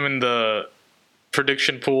 They love him in the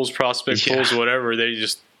prediction pools, prospect pools, whatever. They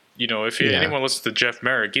just anyone listens to Jeff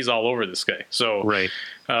Merrick, he's all over this guy. So right.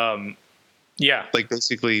 Yeah. Like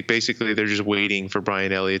basically they're just waiting for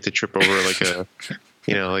Brian Elliott to trip over like a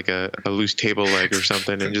like a loose table leg or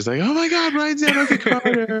something and just like, oh my God, Brian's down with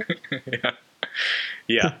Carter.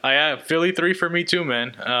 Yeah. I have Philly 3 for me too,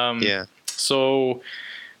 man. Yeah. So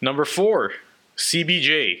number 4,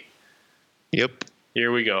 CBJ. Yep.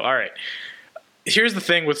 Here we go. All right. Here's the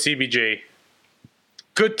thing with CBJ.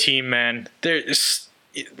 Good team, man. I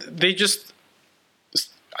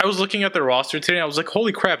was looking at their roster today, and I was like,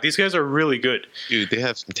 holy crap, these guys are really good. Dude, they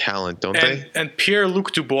have some talent, don't they? And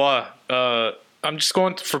Pierre-Luc Dubois, I'm just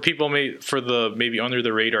going for people for the maybe under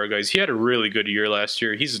the radar guys. He had a really good year last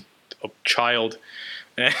year. He's a child.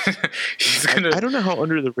 I don't know how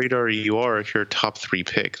under the radar you are if you're a top 3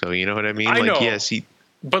 pick, though. You know what I mean? I know. Yes,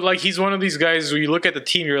 but like he's one of these guys where you look at the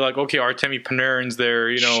team, you're like, okay, Artemi Panarin's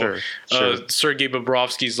there, Sure. Sergei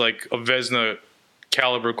Bobrovsky's like a Vezina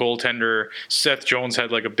caliber goaltender. Seth Jones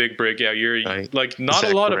had like a big breakout year. Right. Like not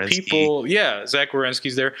Zach a lot Werenski. of people. Yeah, Zach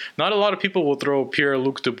Werenski's there. Not a lot of people will throw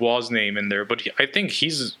Pierre-Luc Dubois' name in there, but I think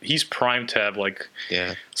he's primed to have like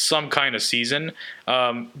some kind of season.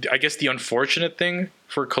 I guess the unfortunate thing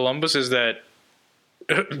for Columbus is that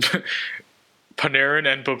Panarin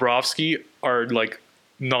and Bobrovsky are like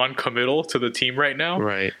non-committal to the team right now.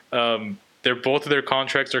 Right. They're both of their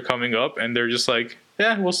contracts are coming up, and they're just like,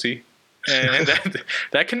 yeah, we'll see, and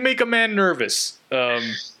that can make a man nervous.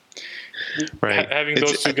 Right. Having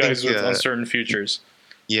those two guys with uncertain futures.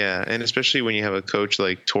 Yeah, and especially when you have a coach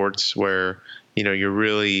like Torts, where you're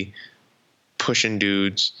really pushing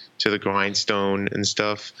dudes to the grindstone and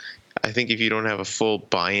stuff. I think if you don't have a full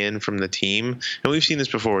buy-in from the team, and we've seen this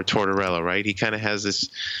before with Tortorella, right? He kind of has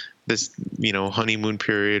this honeymoon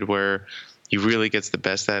period where he really gets the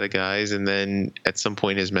best out of guys, and then at some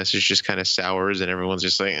point his message just kind of sours, and everyone's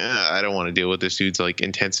just like, I don't want to deal with this dude's like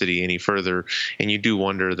intensity any further. And you do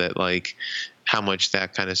wonder that like how much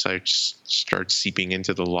that kind of starts seeping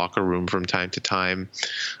into the locker room from time to time.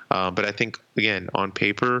 But I think again, on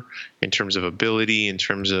paper, in terms of ability, in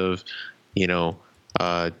terms of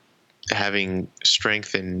having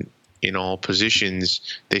strength in all positions,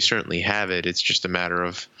 they certainly have it. It's just a matter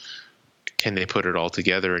of, can they put it all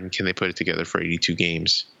together, and can they put it together for 82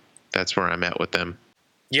 games? That's where I'm at with them.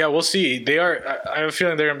 Yeah, we'll see. They are. I have a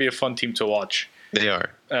feeling they're going to be a fun team to watch. They are.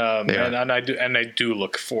 And I do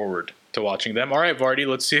look forward to watching them. All right, Vardy,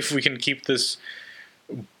 let's see if we can keep this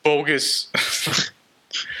bogus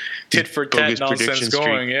tit for tat nonsense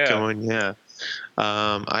going. Yeah.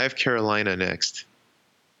 I have Carolina next.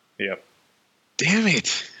 Yep. Damn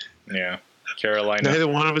it. Yeah. Carolina. Neither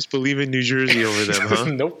one of us believe in New Jersey over them, huh?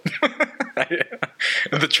 Nope.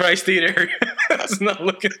 The tri-state area is not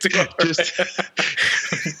looking too hard.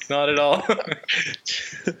 Not at all.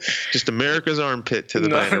 Just America's armpit to the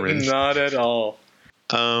Bannermen. Not at all.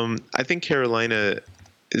 I think Carolina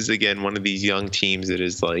is, again, one of these young teams that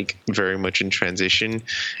is like very much in transition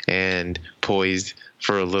and poised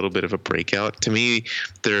for a little bit of a breakout. To me,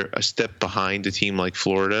 they're a step behind a team like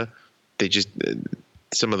Florida. They just...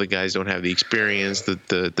 some of the guys don't have the experience,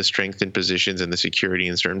 the strength in positions, and the security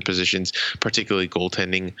in certain positions, particularly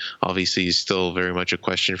goaltending, obviously is still very much a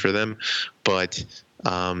question for them. But,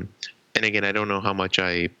 and again, I don't know how much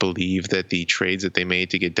I believe that the trades that they made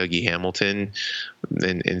to get Dougie Hamilton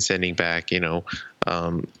and sending back, and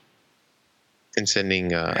sending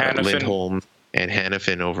Lindholm and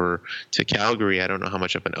Hannafin over to Calgary, I don't know how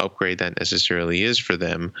much of an upgrade that necessarily is for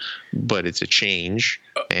them, but it's a change,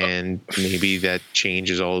 and maybe that change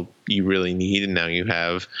is all you really need. And now you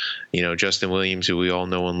have, Justin Williams, who we all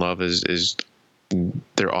know and love, is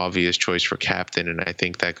their obvious choice for captain, and I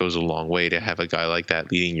think that goes a long way to have a guy like that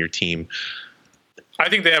leading your team. I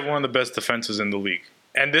think they have one of the best defenses in the league,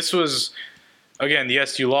 and this was, again,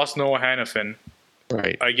 yes, you lost Noah Hannafin.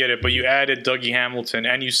 Right. I get it, but you added Dougie Hamilton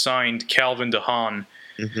and you signed Calvin DeHaan.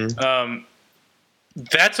 Mm-hmm.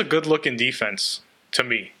 That's a good-looking defense to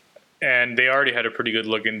me, and they already had a pretty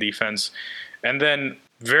good-looking defense. And then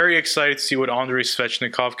very excited to see what Andrei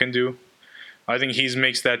Svechnikov can do. I think he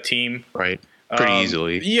makes that team. Right. Pretty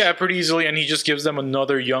easily. Yeah, pretty easily, and he just gives them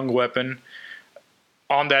another young weapon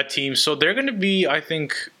on that team. So they're going to be, I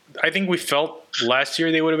think we felt last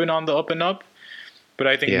year they would have been on the up and up, but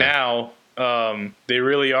I think now... they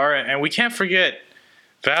really are, and we can't forget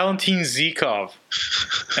Valentin Zykov.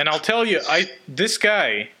 And I'll tell you, this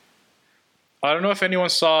guy, I don't know if anyone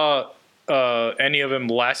saw any of him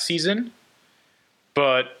last season,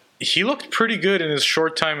 but he looked pretty good in his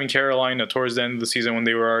short time in Carolina towards the end of the season when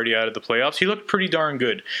they were already out of the playoffs. He looked pretty darn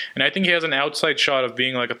good, and I think he has an outside shot of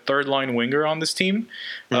being like a third-line winger on this team.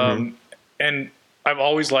 Mm-hmm. And I've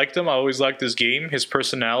always liked him. I always liked his game, his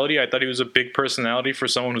personality. I thought he was a big personality for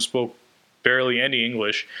someone who spoke barely any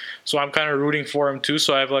English. So I'm kind of rooting for him too.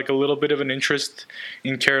 So I have like a little bit of an interest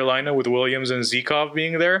in Carolina with Williams and Zykov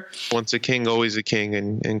being there. Once a king, always a king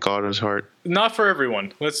in Cotto's heart. Not for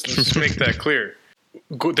everyone. Let's make that clear.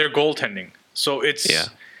 They're goaltending. So it's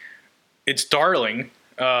Darling.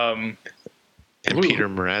 And Peter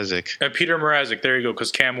Mrazek. And Peter Mrazek. There you go.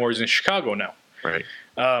 Because Cam Moore's in Chicago now. Right.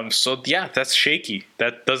 So yeah, that's shaky.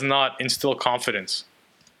 That does not instill confidence.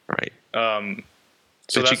 Right.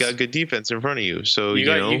 So but you got good defense in front of you. So you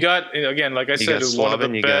got again, like I said, got Slavin, one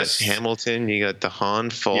of the best. You got Hamilton, you got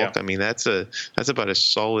DeHaan, Falk. Yeah. I mean, that's about as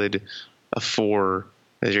solid a four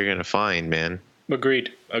as you're gonna find, man.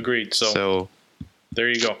 Agreed. So there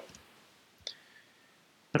you go.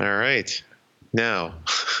 All right, now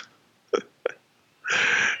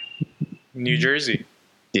New Jersey.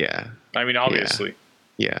 Yeah. I mean, obviously.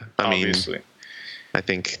 Yeah. Obviously. I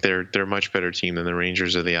think they're a much better team than the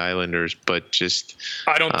Rangers or the Islanders, but just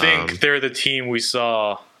I don't think they're the team we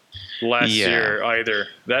saw last year either.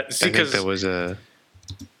 I think that was a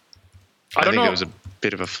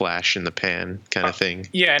bit of a flash in the pan kind of thing.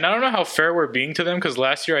 Yeah, and I don't know how fair we're being to them because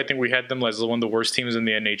last year I think we had them as one of the worst teams in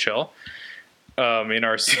the NHL. in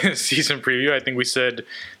our season preview. I think we said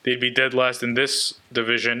they'd be dead last in this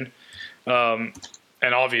division. And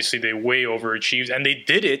obviously they way overachieved. And they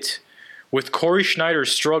did it with Corey Schneider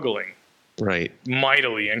struggling. Right.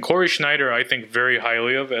 Mightily. And Corey Schneider, I think very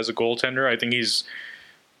highly of as a goaltender. I think he's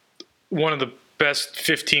one of the best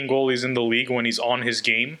 15 goalies in the league when he's on his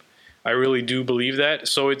game. I really do believe that.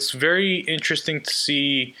 So it's very interesting to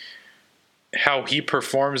see how he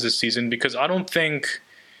performs this season, because I don't think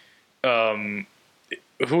who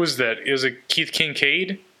is that? Is it Keith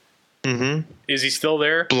Kincaid? Mm-hmm. Is he still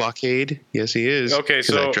there? Blockade. Yes, he is. Okay,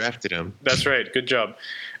 so I drafted him. That's right. Good job.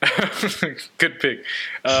 Good pick.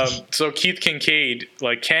 So Keith Kincaid,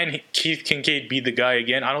 can Keith Kincaid be the guy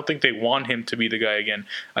again? I don't think they want him to be the guy again.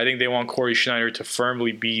 I think they want Corey Schneider to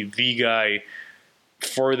firmly be the guy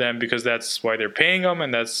for them, because that's why they're paying him,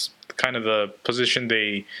 and that's kind of the position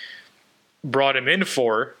they brought him in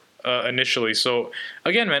for initially. So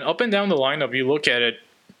again, man, up and down the lineup, you look at it.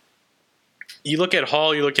 You look at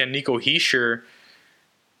Hall, you look at Nico Hischier,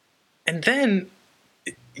 and then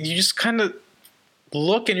you just kind of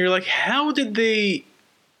look and you're like, how did they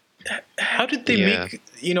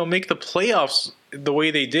make the playoffs the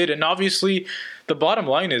way they did? And obviously the bottom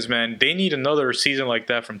line is, man, they need another season like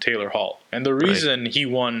that from Taylor Hall. And the reason he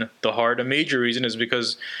won the Hart, a major reason, is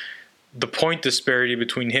because the point disparity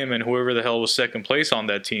between him and whoever the hell was second place on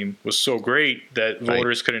that team was so great that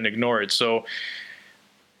voters couldn't ignore it. So,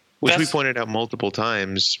 which we pointed out multiple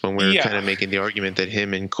times when we were kind of making the argument that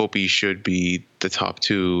him and Kopi should be the top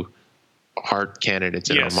two Hart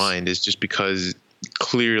candidates in our mind, is just because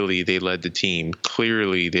clearly they led the team.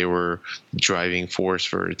 Clearly they were driving force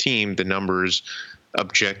for a team. The numbers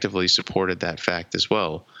objectively supported that fact as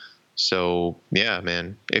well. So, yeah,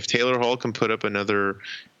 man, if Taylor Hall can put up another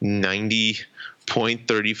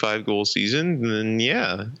 90.35 goal season, then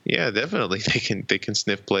yeah, definitely they can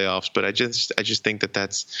sniff playoffs. But I just think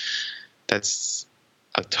that's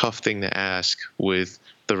a tough thing to ask with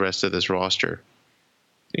the rest of this roster.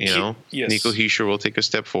 Nico Hischier will take a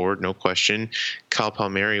step forward, no question. Kyle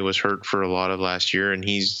Palmieri was hurt for a lot of last year, and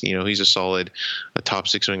he's a top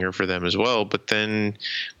six winger for them as well. But then,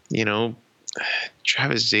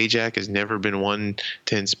 Travis Zajac has never been one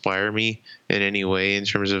to inspire me in any way in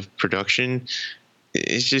terms of production.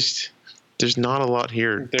 It's just, there's not a lot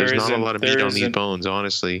here. There's not a lot of meat on these bones,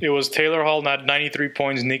 honestly. It was Taylor Hall had 93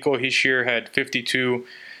 points. Nico Hischier had 52.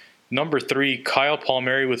 Number 3, Kyle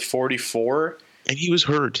Palmieri with 44. And he was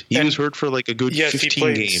hurt. He was hurt for like a good 15 he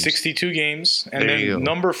played games. 62 games. And then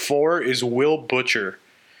number 4 is Will Butcher.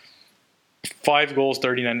 5 goals,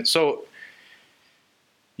 39. So,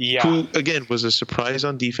 yeah. Who, again, was a surprise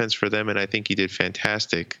on defense for them, and I think he did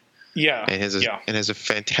fantastic. Yeah. And has a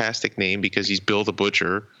fantastic name because he's Bill the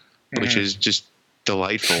Butcher, which is just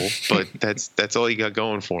delightful. But that's all he got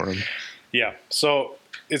going for him. Yeah. So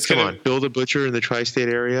Come on, Bill the Butcher in the tri-state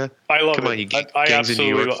area. I love it. Come on, you I gangs of New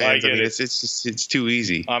York absolutely fans. I get it. It's too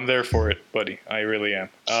easy. I'm there for it, buddy. I really am.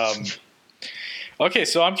 Okay,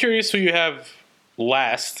 so I'm curious who you have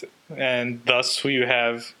last, and thus who you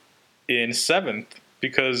have in 7th,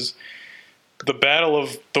 because the battle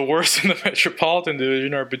of the worst in the Metropolitan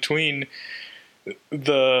Division are between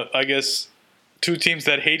the, I guess, two teams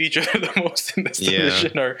that hate each other the most in this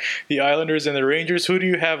division are the Islanders and the Rangers. Who do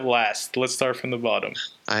you have last? Let's start from the bottom.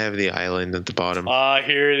 I have the Island at the bottom.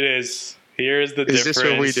 Here it is. Here's the difference. Is this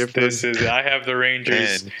where we differ? I have the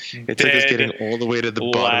Rangers. Man, it's like it's getting all the way to the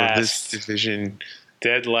bottom of this division.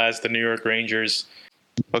 Dead last, the New York Rangers.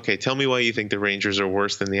 Okay, tell me why you think the Rangers are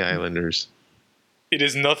worse than the Islanders. It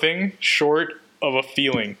is nothing short of a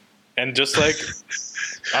feeling. And just like,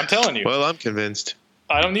 I'm telling you. Well, I'm convinced.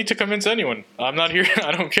 I don't need to convince anyone. I'm not here.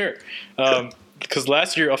 I don't care. Because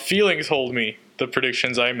last year, a feeling told me the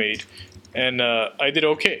predictions I made. And I did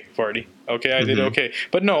okay, Vardy. Okay, I did okay.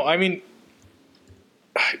 But no, I mean,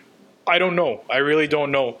 I don't know. I really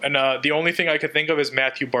don't know. And the only thing I could think of is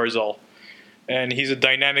Matthew Barzal. And he's a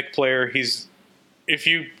dynamic player. If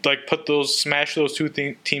you smash those two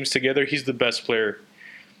teams together, he's the best player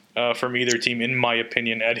from either team, in my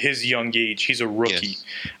opinion, at his young age. He's a rookie.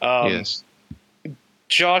 Yes.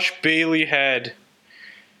 Josh Bailey had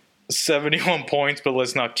 71 points, but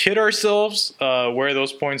let's not kid ourselves where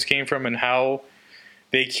those points came from and how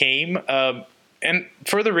they came. And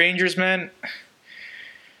for the Rangers, man,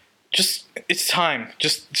 it's time.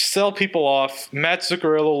 Just sell people off. Matt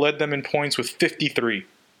Zuccarello led them in points with 53.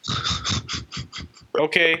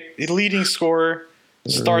 Okay, the leading scorer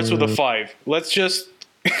starts with a 5. Let's just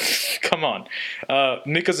come on.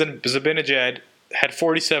 Mika Zibanejad had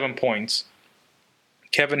 47 points.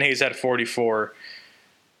 Kevin Hayes had 44.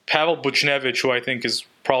 Pavel Buchnevich, who I think is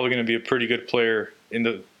probably going to be a pretty good player in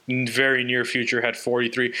the very near future had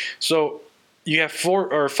 43. So you have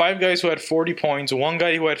 5 guys who had 40 points, 1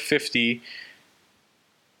 guy who had 50,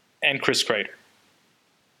 and Chris Kreider.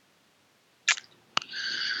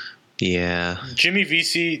 Yeah. Jimmy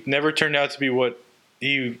VC never turned out to be what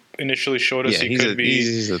he initially showed us he could be.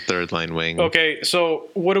 He's a third line wing. Okay, so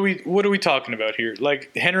what are we talking about here?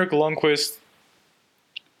 Like, Henrik Lundqvist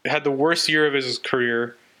had the worst year of his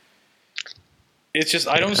career. It's just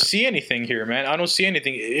I don't see anything here, man. I don't see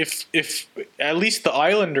anything. If at least the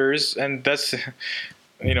Islanders, and that's,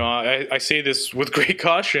 I say this with great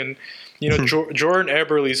caution. Jordan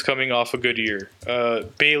Eberle's coming off a good year.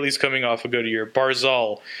 Bailey's coming off a good year.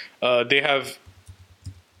 Barzal. They have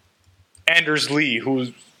Anders Lee,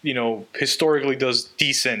 who historically does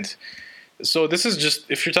decent. So this is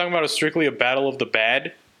just, if you're talking about strictly a battle of the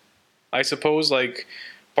bad, I suppose, like,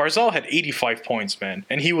 Barzal had 85 points, man,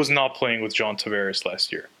 and he was not playing with John Tavares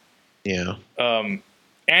last year. Yeah.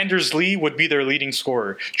 Anders Lee would be their leading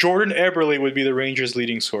scorer. Jordan Eberle would be the Rangers'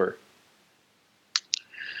 leading scorer.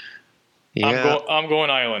 Yeah. I'm going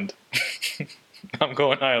Island. I'm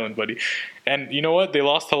going Island, buddy. And you know what? They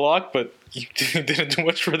lost Halak, but you didn't do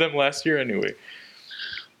much for them last year anyway.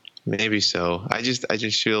 Maybe so. I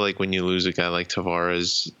just feel like when you lose a guy like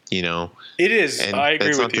Tavares, it is. And I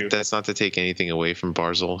agree with you. That's not to take anything away from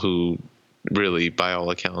Barzal, who really, by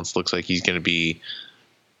all accounts, looks like he's going to be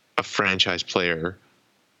a franchise player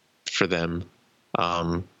for them.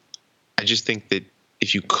 I just think that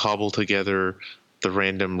if you cobble together the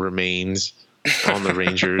random remains on the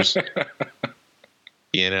Rangers,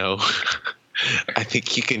 I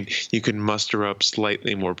think you can muster up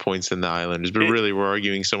slightly more points than the Islanders, but really we're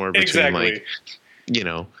arguing somewhere between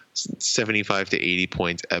 75 to 80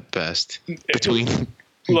 points at best between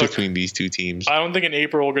these two teams. I don't think in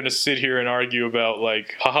April we're going to sit here and argue about,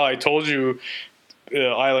 like, haha, I told you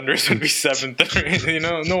Islanders would be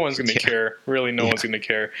 7th. No one's going to care. Really, no one's going to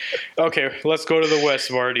care. Okay, let's go to the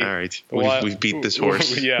West, Marty. All right, we've beat this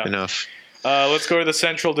horse enough. Let's go to the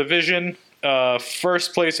Central Division.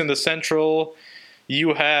 First place in the Central,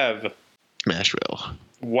 you have Nashville.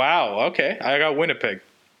 Wow. Okay, I got Winnipeg.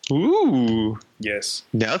 Ooh. Yes.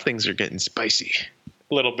 Now things are getting spicy.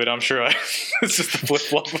 A little bit, I'm sure. It's just a flip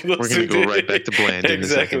flop of those. We're going to go right back to bland.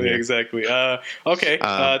 Exactly. Okay.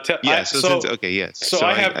 Yes. So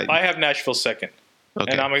I have Nashville second,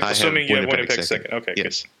 and I'm assuming you have Winnipeg second. Okay.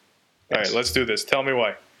 Yes. Good. All right, let's do this. Tell me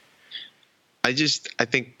why. I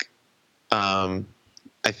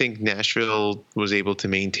think Nashville was able to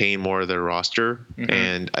maintain more of their roster,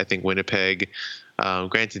 and I think Winnipeg,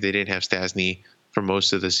 granted they didn't have Stastny for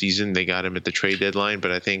most of the season, they got him at the trade deadline,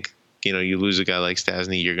 but I think, you lose a guy like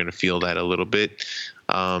Stastny, you're going to feel that a little bit.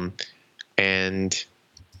 And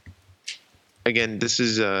again, this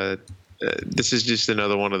is just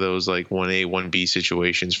another one of those like 1A, 1B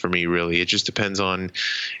situations for me, really. It just depends on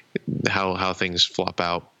how things flop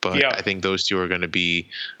out. But I think those two are going to be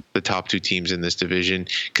the top 2 teams in this division,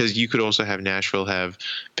 because you could also have Nashville have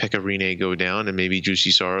Pekka Rinne go down, and maybe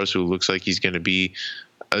Juuse Saros, who looks like he's going to be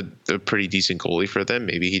a pretty decent goalie for them.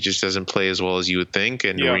 Maybe he just doesn't play as well as you would think.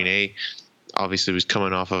 And Rinne obviously was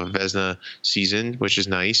coming off of a Vezina season, which is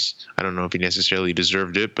nice. I don't know if he necessarily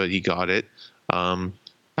deserved it, but he got it. I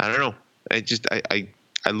don't know.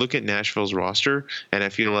 I look at Nashville's roster, and I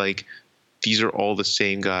feel like these are all the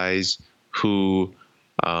same guys who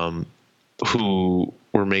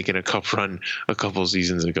were making a cup run a couple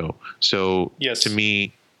seasons ago. So to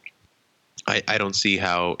me, I don't see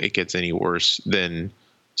how it gets any worse than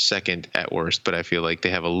second at worst, but I feel like they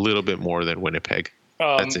have a little bit more than Winnipeg.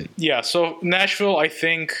 That's it. Yeah, so Nashville, I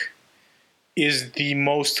think, is the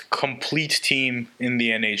most complete team in the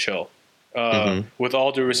NHL. With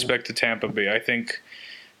all due respect to Tampa Bay, I think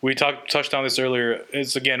we touched on this earlier.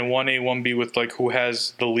 It's, again, 1A, 1B with, like, who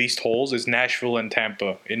has the least holes is Nashville and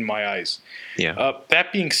Tampa in my eyes. Yeah.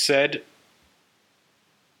 That being said,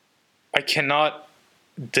 I cannot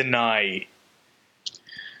deny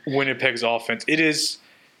Winnipeg's offense. It is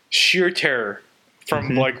sheer terror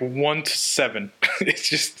from like 1 to 7.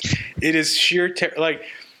 It is sheer terror. Like,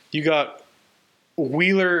 you got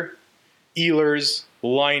Wheeler, Ehlers,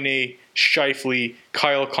 Laine, Scheifele,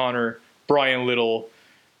 Kyle Connor, Brian Little,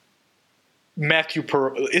 Matthew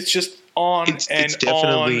Perreault. It's just on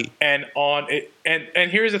and on.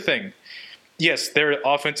 And here's the thing. Yes, their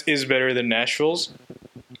offense is better than Nashville's.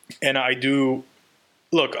 And I do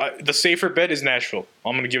look, the safer bet is Nashville.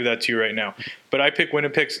 I'm going to give that to you right now. But I pick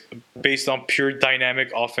Winnipeg based on pure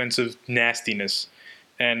dynamic offensive nastiness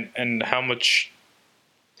and how much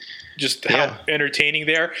how entertaining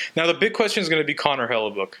they are. Now, the big question is going to be Connor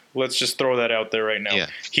Hellebuck. Let's just throw that out there right now. Yeah.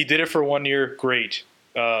 He did it for 1 year. Great.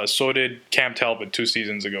 So did Cam Talbot 2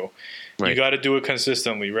 seasons ago. Right. You got to do it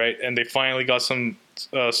consistently, right? And they finally got some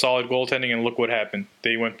solid goaltending, and look what happened.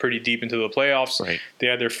 They went pretty deep into the playoffs. Right. They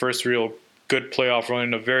had their first real good playoff run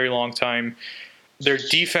in a very long time. Their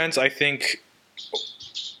defense, I think,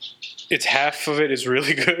 it's half of it is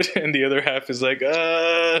really good, and the other half is like,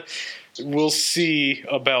 we'll see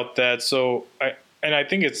about that. So I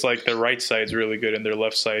think it's like their right side's really good, and their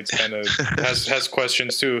left side's kind of has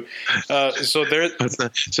questions too. So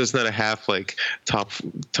it's not a half like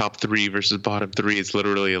top 3 versus bottom 3. It's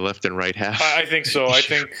literally a left and right half. I think so. I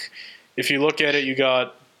think if you look at it, you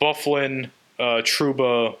got Bufflin,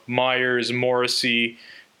 Trouba, Myers, Morrissey.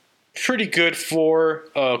 Pretty good for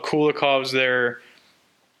Kulikov's there.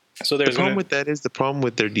 So there's the problem with that is the problem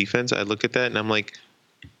with their defense. I look at that and I'm like,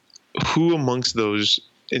 who amongst those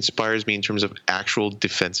inspires me in terms of actual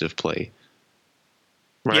defensive play?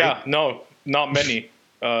 Right? Yeah, no, not many.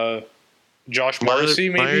 Josh Morrissey,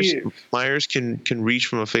 maybe. Myers can reach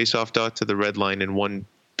from a face-off dot to the red line in one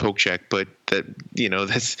poke check, but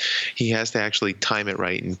that's he has to actually time it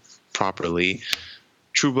right and properly.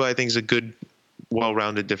 Trouba, I think, is a good,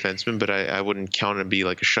 well-rounded defenseman, but I wouldn't count him to be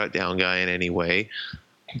like a shutdown guy in any way.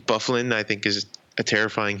 Bufflin, I think, is a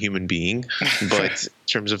terrifying human being, but in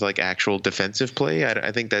terms of like actual defensive play,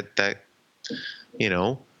 I think that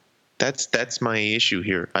that's my issue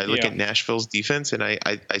here. I look at Nashville's defense and I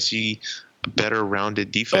see a better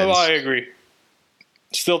rounded defense. Oh, I agree.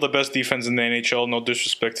 Still the best defense in the NHL. No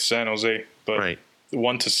disrespect to San Jose, but right.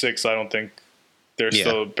 1-6, I don't think they're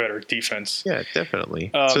still a better defense. Yeah,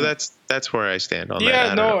 definitely. So that's where I stand on that.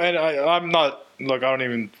 Yeah, no, and I'm not. Look, I don't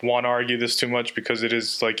even want to argue this too much because it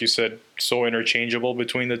is, like you said, so interchangeable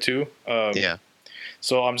between the two. Yeah.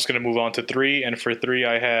 So I'm just going to move on to 3, and for 3,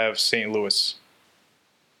 I have St. Louis.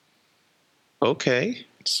 Okay.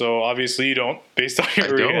 So obviously you don't, based on your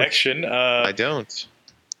reaction. I don't.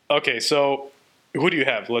 Okay, so who do you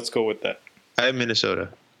have? Let's go with that. I have Minnesota.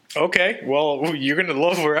 Okay, well, you're going to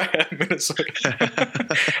love where I have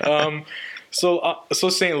Minnesota. So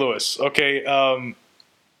St. Louis, okay.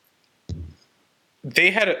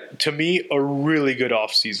 They had, to me, a really good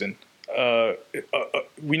offseason.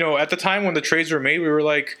 We know at the time when the trades were made, we were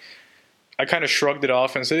like, I kind of shrugged it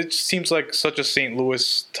off and said, it just seems like such a St.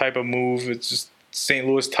 Louis type of move. It's just St.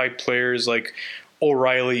 Louis type players like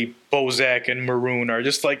O'Reilly, Bozak, and Maroon are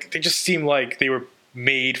just like, they just seem like they were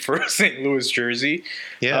made for a St. Louis jersey.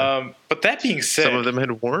 Yeah. But that being said, some of them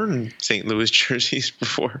had worn St. Louis jerseys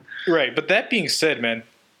before. Right. But that being said, man,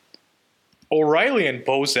 O'Reilly and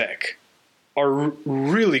Bozak are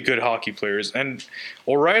really good hockey players. And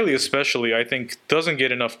O'Reilly especially, I think, doesn't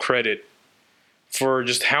get enough credit for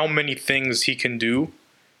just how many things he can do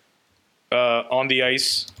on the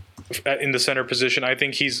ice in the center position. I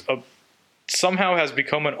think he's somehow has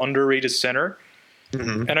become an underrated center.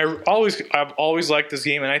 Mm-hmm. And I've always liked this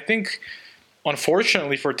game. And I think,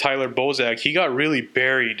 unfortunately for Tyler Bozak, he got really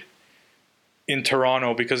buried in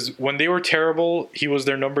Toronto because when they were terrible, he was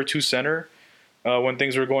their number 2 center. When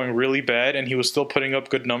things were going really bad, and he was still putting up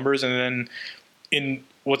good numbers. And then in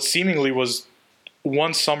what seemingly was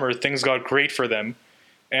one summer, things got great for them.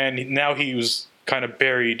 And now he was kind of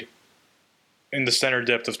buried in the center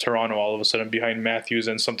depth of Toronto all of a sudden behind Matthews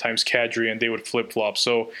and sometimes Kadri, and they would flip-flop.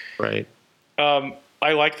 So right.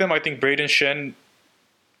 I like them. I think Braden Shen,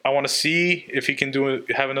 I want to see if he can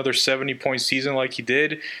have another 70-point season like he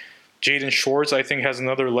did. Jaden Schwartz, I think, has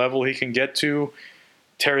another level he can get to.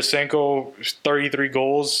 Tarasenko, 33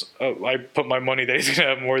 goals. I put my money that he's going to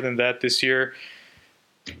have more than that this year.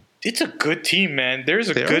 It's a good team, man. There's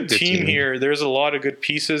a good team here. There's a lot of good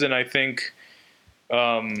pieces, and I think they're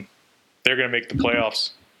going to make the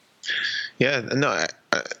playoffs. Yeah, no.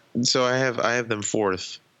 So I have them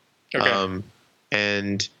 4th, okay.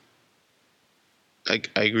 And I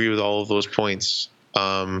agree with all of those points.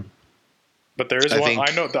 But there is one.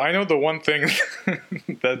 I know the one thing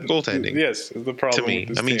that goaltending. Yes, is the problem. To me,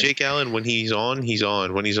 with this team. Jake Allen, when he's on, he's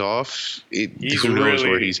on. When he's off, he's who knows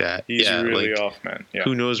where he's at? He's really off, man. Yeah.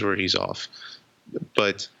 Who knows where he's off?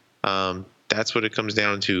 But that's what it comes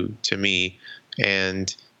down to me.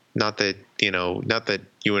 And not that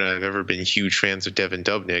you and I have ever been huge fans of Devin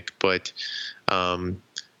Dubnyk, but and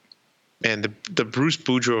the Bruce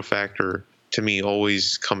Boudreau factor to me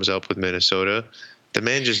always comes up with Minnesota. The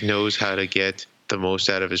man just knows how to get the most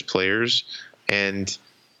out of his players, and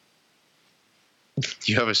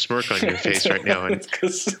you have a smirk on your face right now. And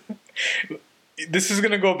this is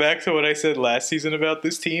going to go back to what I said last season about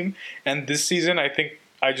this team, and this season I think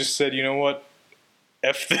I just said, you know what,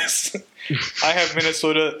 F this. I have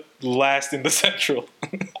Minnesota last in the Central.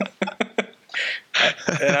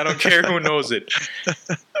 And I don't care who knows it.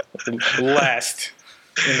 Last.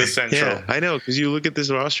 in the Central. Yeah, I know, because you look at this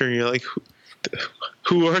roster and you're like,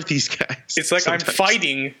 who are these guys? It's like sometimes. I'm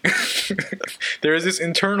fighting. There is this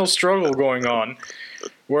internal struggle going on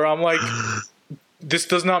where I'm like, this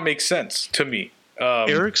does not make sense to me.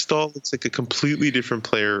 Eric Stahl looks like a completely different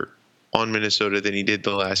player on Minnesota than he did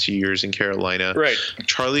the last few years in Carolina. Right.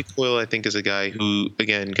 Charlie Coyle, I think, is a guy who,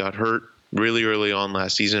 again, got hurt really early on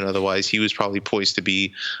last season. Otherwise, he was probably poised to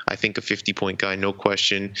be, I think, a 50-point guy, no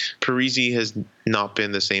question. Parisi has not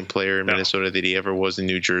been the same player in Minnesota that he ever was in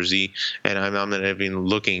New Jersey, and I'm not even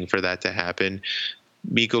looking for that to happen.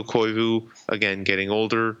 Mikko Koivu, again, getting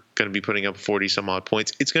older, going to be putting up 40-some-odd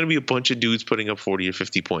points. It's going to be a bunch of dudes putting up 40 or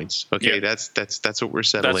 50 points. Okay, that's what we're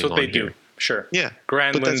settling on. That's what they here. Do. Sure. Yeah,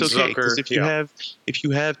 Granlund, but that's okay, because Zucker, if you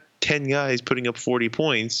have 10 guys putting up 40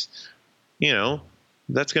 points,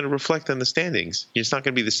 that's going to reflect on the standings. It's not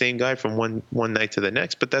going to be the same guy from one night to the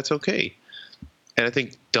next, but that's okay. And I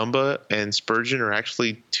think Dumba and Spurgeon are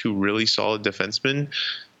actually two really solid defensemen.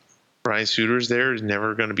 Brian Suter's there is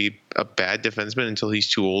never going to be a bad defenseman until he's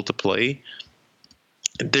too old to play.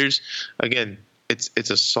 There's, again, it's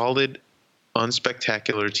a solid,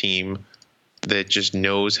 unspectacular team that just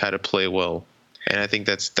knows how to play well. And I think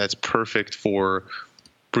that's perfect for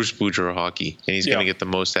Bruce Boudreau hockey, and he's going to get the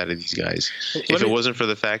most out of these guys. If it wasn't for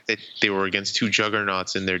the fact that they were against two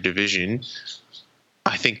juggernauts in their division,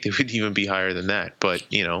 I think they would even be higher than that. But,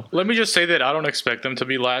 Let me just say that I don't expect them to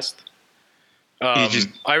be last.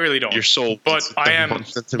 I really don't. Your soul. But I am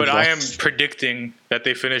predicting that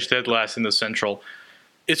they finish dead last in the Central.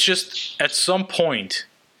 It's just at some point.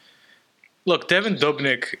 Look, Devin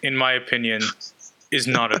Dubnyk, in my opinion, is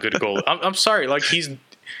not a good goalie. I'm sorry. Like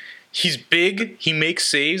he's big, he makes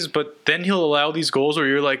saves, but then he'll allow these goals where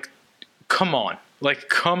you're like, come on. Like,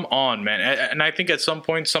 come on, man. And I think at some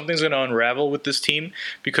point something's going to unravel with this team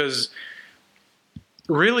because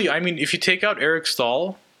really, I mean, if you take out Eric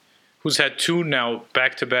Stahl, who's had two now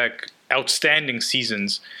back-to-back outstanding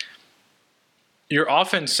seasons, your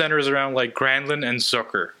offense centers around like Granlund and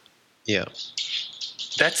Zucker. Yeah.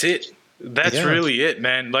 That's it. That's really it,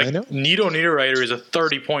 man. Like Nito Niederreiter is a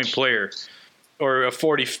 30-point player or a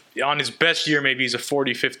 40 on his best year. Maybe he's a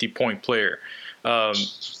 40, 50-point player.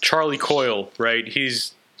 Charlie Coyle, right?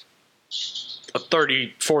 He's a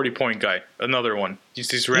 30, 40-point guy. Another one. He's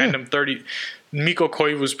this random 30. Mikko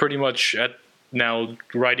Koivu was pretty much now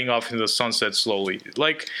riding off into the sunset slowly.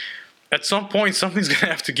 Like, at some point, something's going to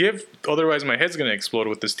have to give. Otherwise, my head's going to explode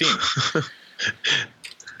with this team.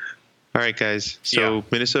 All right, guys. So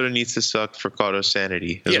Minnesota needs to suck for Cotto's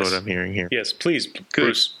sanity, is what I'm hearing here. Yes, please,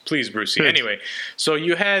 Bruce. Please, Brucey. Anyway, so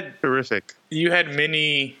you had... Terrific. You had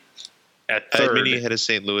Minnie at third. I had Minnie ahead of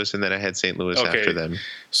St. Louis, and then I had St. Louis after them.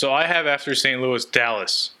 So I have after St. Louis,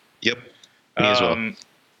 Dallas. Yep. Me as well.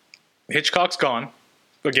 Hitchcock's gone.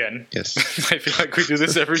 Again. Yes. I feel like we do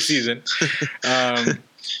this every season.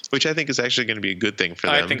 Which I think is actually going to be a good thing for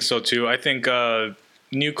them. I think so, too. I think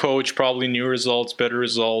new coach, probably new results, better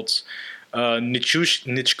results.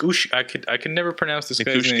 Nichushkin, I can never pronounce this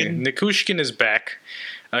guy's name. Nichushkin is back.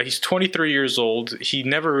 He's 23 years old. He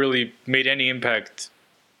never really made any impact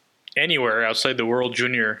anywhere outside the World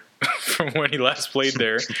Junior from when he last played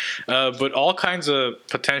there. But all kinds of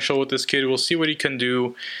potential with this kid. We'll see what he can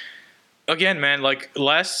do. Again, man, like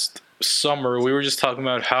last summer, we were just talking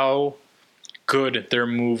about how good their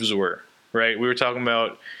moves were, right? We were talking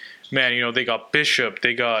about, man, they got Bishop,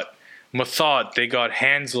 they got Mathot, they got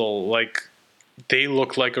Hansel. Like, they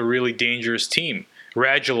look like a really dangerous team.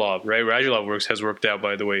 Radulov, right? Radulov has worked out,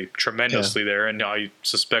 by the way, tremendously there, and I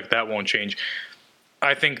suspect that won't change.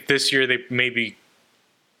 I think this year they maybe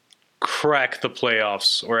crack the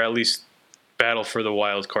playoffs, or at least battle for the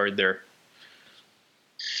wild card there.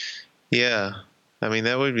 Yeah, I mean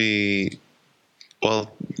that would be.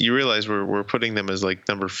 Well, you realize we're putting them as like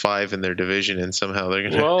number 5 in their division, and somehow they're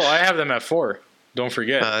gonna. Well, I have them at 4. Don't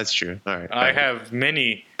forget. That's true. All right. I have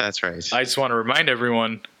many. That's right. I just want to remind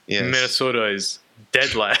everyone, Minnesota is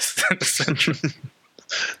dead last in the Central.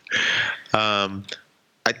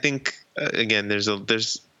 I think again,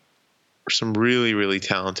 there's some really, really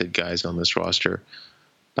talented guys on this roster.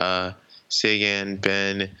 Sagan,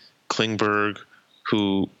 Ben, Klingberg,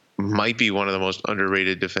 who might be one of the most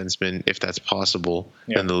underrated defensemen, if that's possible,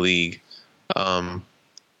 in the league.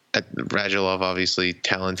 Radulov, obviously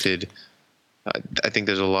talented. I think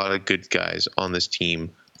there's a lot of good guys on this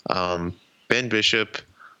team. Ben Bishop,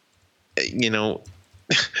 I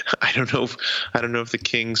don't know if the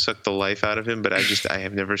Kings sucked the life out of him, but I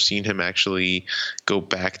have never seen him actually go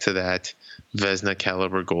back to that Vezina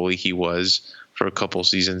caliber goalie he was for a couple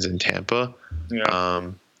seasons in Tampa.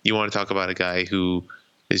 Yeah. You want to talk about a guy who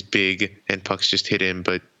is big and pucks just hit him,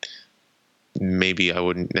 but maybe I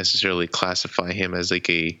wouldn't necessarily classify him as like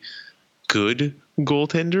a good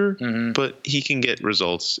goaltender, but he can get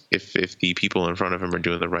results if the people in front of him are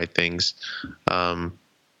doing the right things. I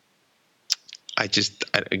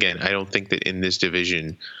don't think that in this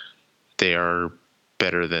division they are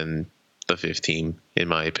better than the fifth team, in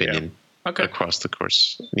my opinion. Okay. Across the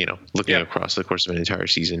course, looking across the course of an entire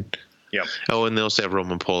season. Yeah. Oh, and they also have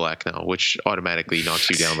Roman Polak now, which automatically knocks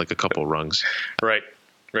you down like a couple rungs. Right.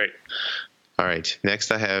 All right.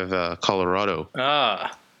 Next, I have Colorado.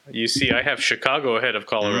 You see, I have Chicago ahead of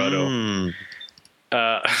Colorado.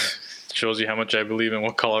 Shows you how much I believe in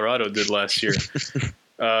what Colorado did last year.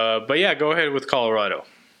 But yeah, go ahead with Colorado.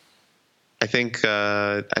 I think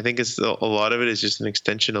it's a lot of it is just an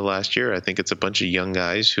extension of last year. I think it's a bunch of young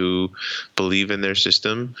guys who believe in their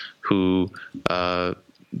system, who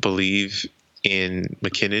believe in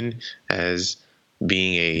McKinnon as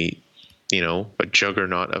being a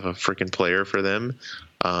juggernaut of a freaking player for them.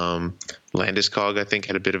 Landeskog, I think,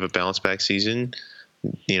 had a bit of a bounce back season,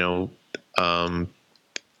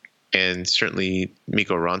 and certainly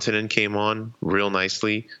Mikko Rantanen came on real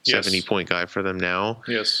nicely, 70-point guy for them now.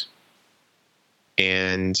 Yes.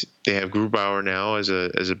 And they have Grubauer now as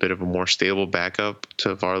a bit of a more stable backup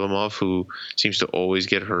to Varlamov, who seems to always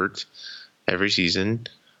get hurt every season.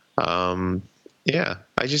 I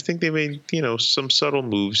just think they made some subtle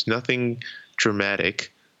moves, nothing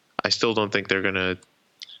dramatic. I still don't think they're gonna.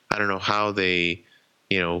 I don't know how they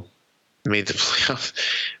made the playoffs.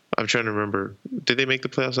 I'm trying to remember. Did they make the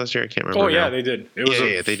playoffs last year? I can't remember. Oh yeah, they did. They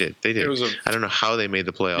did. They did. I don't know how they made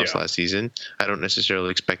the playoffs last season. I don't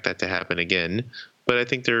necessarily expect that to happen again. But I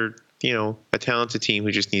think they're, a talented team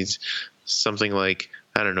who just needs something like,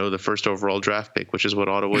 I don't know, the first overall draft pick, which is what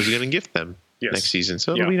Ottawa is going to gift them next season.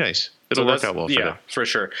 So it'll be nice. It'll work out well for them. Yeah, for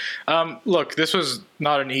sure. Look, this was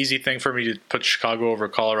not an easy thing for me to put Chicago over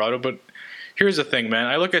Colorado, but here's the thing, man.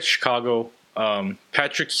 I look at Chicago.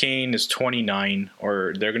 Patrick Kane is 29,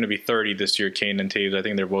 or they're going to be 30 this year, Kane and Taves. I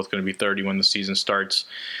think they're both going to be 30 when the season starts.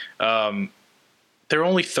 They're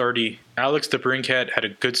only 30. Alex DeBrincat had a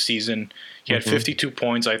good season. He had 52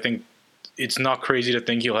 points. I think it's not crazy to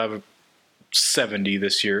think he'll have 70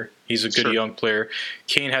 this year. He's a good young player.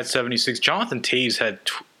 Kane had 76. Jonathan Taves had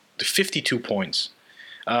 52 points.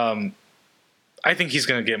 I think he's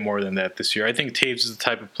going to get more than that this year. I think Taves is the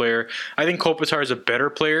type of player. I think Kopitar is a better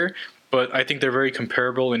player, but I think they're very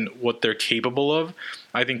comparable in what they're capable of.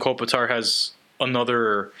 I think Kopitar has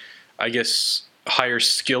another, higher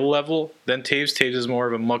skill level than Taves. Taves is more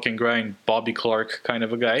of a muck and grind, Bobby Clark kind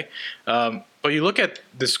of a guy. But you look at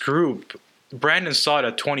this group, Brandon Saad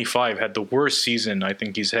at 25 had the worst season I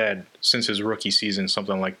think he's had since his rookie season,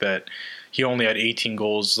 something like that. He only had 18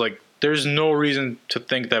 goals. There's no reason to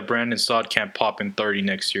think that Brandon Saad can't pop in 30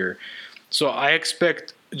 next year. So I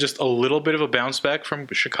expect just a little bit of a bounce back from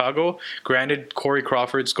Chicago. Granted, Corey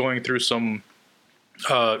Crawford's going through some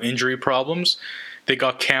injury problems. They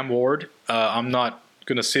got Cam Ward. I'm not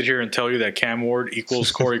going to sit here and tell you that Cam Ward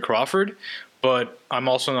equals Corey Crawford, but I'm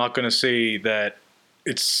also not going to say that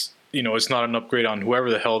it's not an upgrade on whoever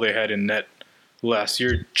the hell they had in net last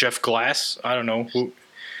year. Jeff Glass, I don't know who.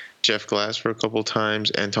 Jeff Glass for a couple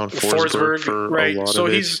times, Anton Forsberg for right. a lot so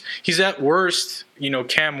of he's at worst,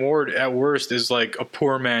 Cam Ward at worst is like a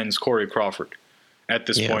poor man's Corey Crawford at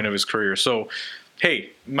this point of his career. So,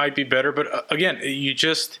 hey, might be better, but again,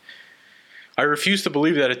 I refuse to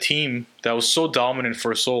believe that a team that was so dominant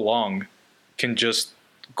for so long can just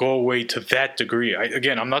go away to that degree.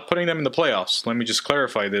 I'm not putting them in the playoffs. Let me just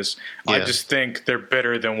clarify this. Yeah. I just think they're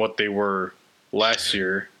better than what they were last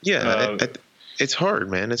year. Yeah, it's hard,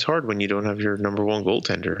 man. It's hard when you don't have your number one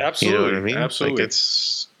goaltender. Absolutely. You know what I mean? Absolutely.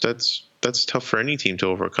 That's tough for any team to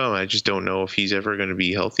overcome. I just don't know if he's ever going to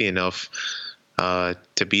be healthy enough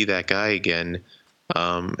to be that guy again.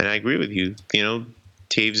 And I agree with you.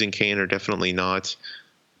 Taves and Kane are definitely not,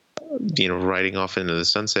 riding off into the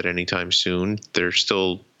sunset anytime soon. They're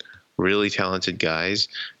still really talented guys.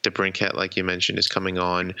 DeBrincat, like you mentioned, is coming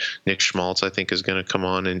on. Nick Schmaltz, I think, is going to come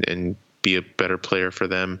on and be a better player for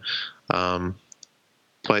them.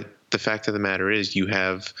 But the fact of the matter is you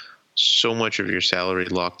have so much of your salary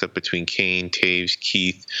locked up between Kane, Taves,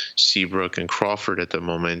 Keith, Seabrook, and Crawford at the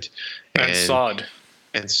moment. And Saad.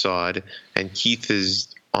 And Keith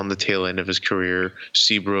is on the tail end of his career.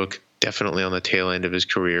 Seabrook, definitely on the tail end of his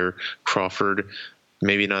career. Crawford,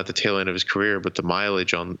 maybe not the tail end of his career, but the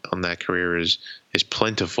mileage on that career is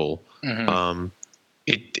plentiful. Mm-hmm.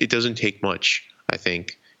 It doesn't take much, I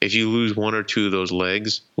think. If you lose one or two of those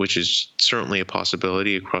legs, which is certainly a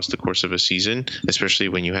possibility across the course of a season, especially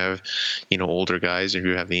when you have, older guys, if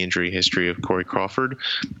you have the injury history of Corey Crawford,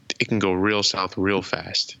 it can go real south real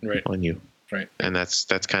fast on you. Right. And that's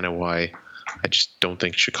kind of why I just don't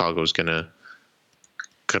think Chicago's gonna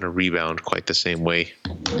rebound quite the same way.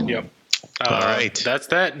 Yep. All right. That's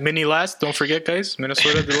that. Mini last. Don't forget, guys.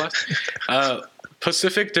 Minnesota the last.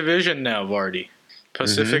 Pacific Division now, Vardy.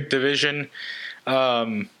 Pacific Division.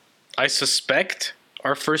 I suspect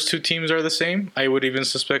our first two teams are the same. I would even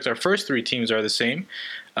suspect our first three teams are the same.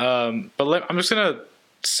 I'm just going to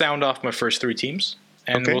sound off my first three teams,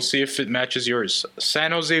 and we'll see if it matches yours.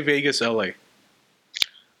 San Jose, Vegas, LA.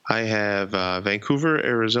 I have Vancouver,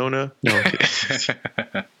 Arizona. No, I'm kidding.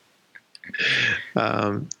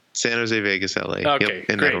 San Jose, Vegas, LA. Okay,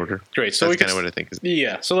 in that order. Great. So that's kind of what I think.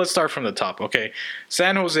 Yeah. So let's start from the top. Okay,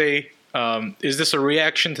 San Jose. Is this a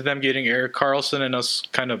reaction to them getting Erik Karlsson and us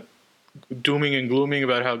kind of dooming and glooming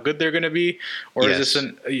about how good they're going to be, or is this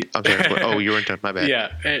an? I'm sorry. Oh, you weren't done. My bad.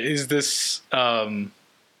 Yeah. Is this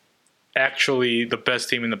actually the best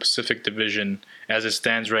team in the Pacific Division as it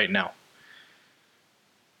stands right now?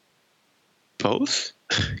 Both?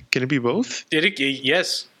 Can it be both?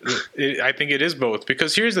 Yes. I think it is both,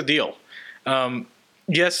 because here's the deal.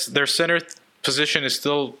 Yes, their center position is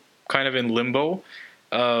still kind of in limbo.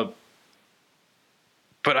 But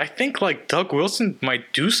I think like Doug Wilson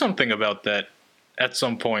might do something about that at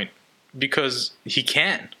some point, because he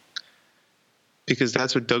can. Because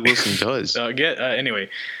that's what Doug Wilson does.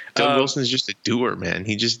 Anyway. Doug Wilson's just a doer, man.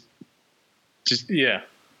 He just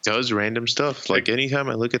does random stuff. Like anytime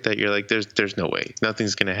I look at that, you're like, there's no way.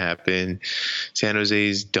 Nothing's gonna happen. San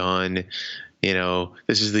Jose's done.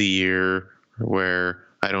 This is the year where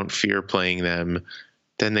I don't fear playing them.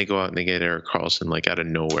 Then they go out and they get Erik Karlsson like out of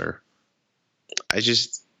nowhere.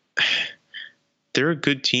 They're a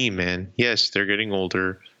good team, man. Yes, they're getting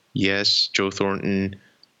older. Yes, Joe Thornton,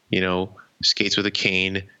 skates with a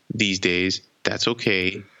cane these days. That's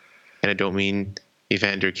okay. And I don't mean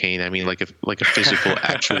Evander Kane. I mean like a physical,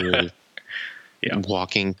 actual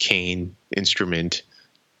walking cane instrument.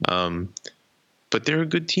 But they're a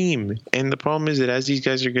good team. And the problem is that as these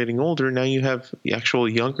guys are getting older, now you have the actual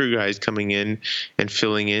younger guys coming in and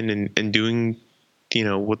filling in and doing,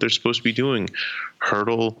 what they're supposed to be doing.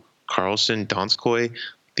 Hurdle, Karlsson, Donskoy.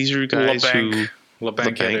 These are guys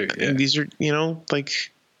LeBanc. These are,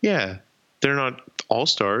 they're not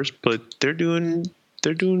all-stars, but they're doing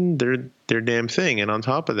their damn thing. And on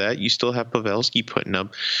top of that, you still have Pavelski putting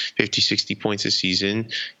up 50, 60 points a season.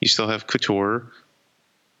 You still have Couture,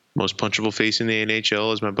 most punchable face in the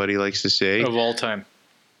NHL, as my buddy likes to say. Of all time.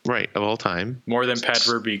 Right, of all time. More than Pat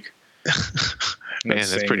Verbeek. Man,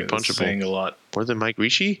 that's pretty punchable. Saying a lot. More than Mike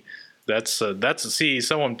Ricci? See,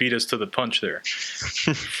 someone beat us to the punch there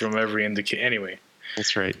from every indicator. Anyway.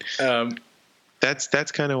 That's right.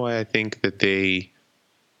 That's kind of why I think that they,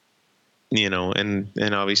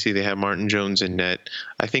 and obviously they have Martin Jones in net.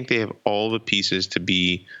 I think they have all the pieces to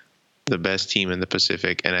be the best team in the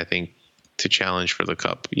Pacific, and I think to challenge for the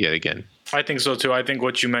Cup yet again. I think so too. I think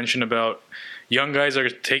what you mentioned about young guys are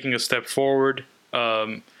taking a step forward.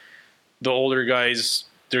 The older guys,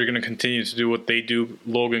 they're going to continue to do what they do.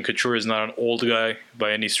 Logan Couture is not an old guy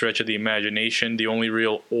by any stretch of the imagination. The only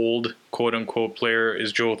real old, quote-unquote, player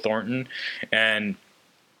is Joe Thornton, and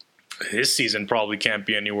his season probably can't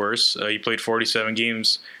be any worse. He played 47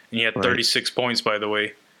 games, and he had 36 points, by the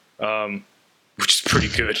way, which is pretty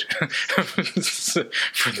good.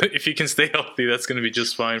 If he can stay healthy, that's going to be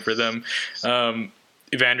just fine for them.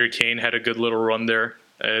 Evander Kane had a good little run there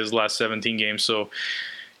his last 17 games. So,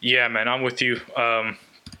 yeah, man, I'm with you.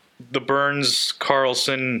 The Burns,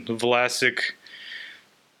 Karlsson, Vlasic,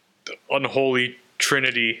 unholy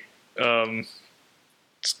trinity.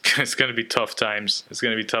 It's going to be tough times.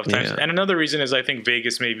 Yeah. And another reason is I think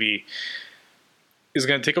Vegas maybe is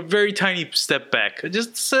going to take a very tiny step back.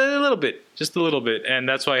 Just a little bit. And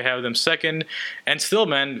that's why I have them second. And still,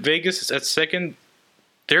 man, Vegas is at second.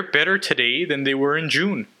 They're better today than they were in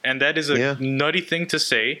June. And that is a nutty thing to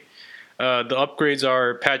say. The upgrades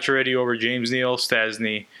are Pacioretty over James Neal,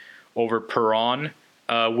 Stasny over Perron.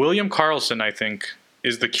 William Karlsson, I think,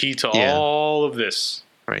 is the key to all of this.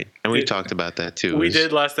 Right. And we talked about that too. We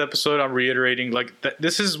did last episode. I'm reiterating.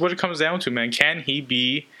 This is what it comes down to, man. Can he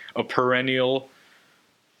be a perennial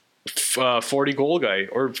 40-goal guy?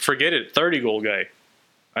 Or forget it, 30-goal guy?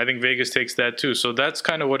 I think Vegas takes that too. So that's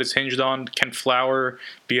kind of what it's hinged on. Can Flower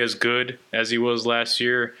be as good as he was last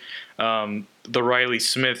year? The Riley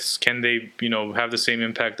Smiths, can they, have the same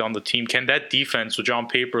impact on the team? Can that defense, which on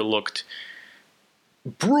paper looked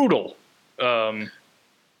brutal,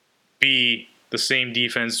 be the same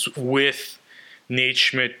defense with Nate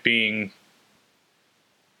Schmidt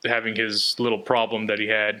having his little problem that he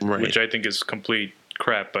had, which I think is complete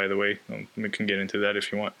crap, by the way. We can get into that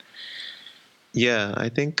if you want. Yeah, I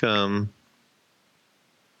think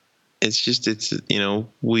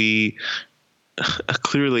we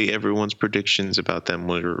clearly everyone's predictions about them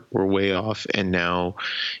were way off, and now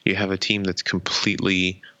you have a team that's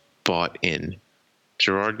completely bought in.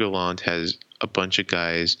 Gerard Gallant has a bunch of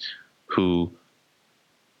guys who,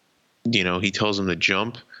 he tells them to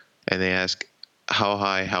jump, and they ask how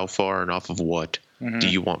high, how far, and off of what do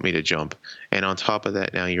you want me to jump? And on top of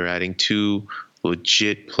that, now you're adding two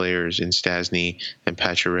legit players in Stasny and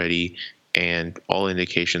Pacioretty, and all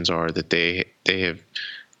indications are that they have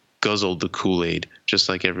guzzled the Kool-Aid just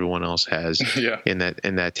like everyone else has in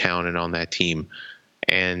that town and on that team.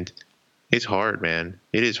 And it's hard, man.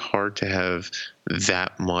 It is hard to have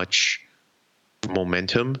that much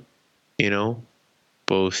momentum,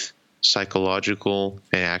 both psychological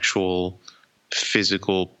and actual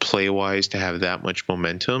physical play-wise, to have that much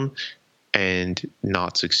momentum and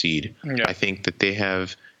not succeed. Yeah. I think that they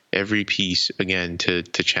have every piece, again, to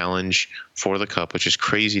challenge for the Cup, which is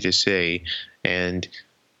crazy to say. And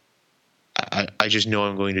I just know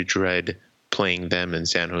I'm going to dread playing them in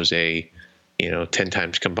San Jose, 10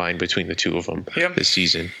 times combined between the two of them this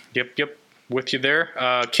season. Yep. With you there.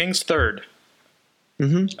 Kings third.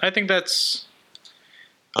 Mm-hmm. I think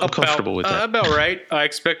I'm comfortable with that. About right. I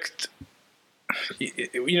expect,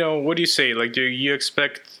 what do you say? Like, do you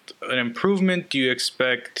expect an improvement? Do you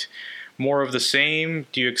expect more of the same?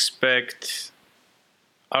 Do you expect,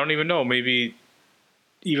 I don't even know, maybe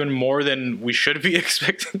even more than we should be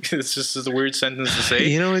expecting? It's just a weird sentence to say.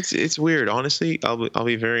 It's weird. Honestly, I'll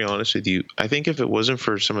be very honest with you. I think if it wasn't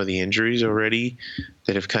for some of the injuries already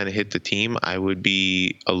that have kind of hit the team, I would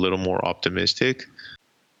be a little more optimistic.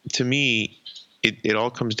 To me, it all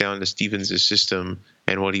comes down to Stevens' system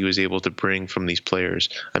and what he was able to bring from these players.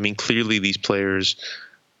 I mean, clearly these players,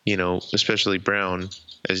 especially Brown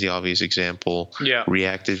as the obvious example,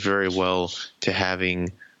 reacted very well to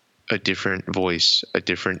having a different voice, a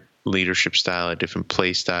different leadership style, a different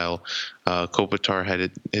play style. Kopitar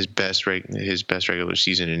had his best regular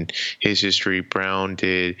season in his history. Brown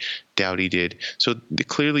did, Doughty did. So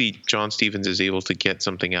clearly John Stevens is able to get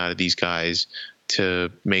something out of these guys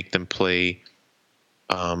to make them play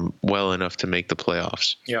well enough to make the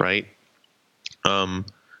playoffs, right? I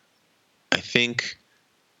think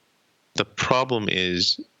the problem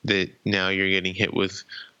is that now you're getting hit with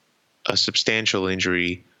a substantial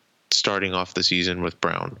injury starting off the season with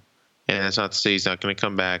Brown. And that's not to say he's not going to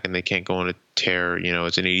come back and they can't go on a tear.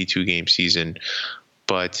 It's an 82-game season.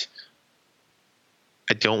 But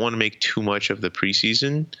I don't want to make too much of the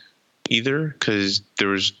preseason either, because there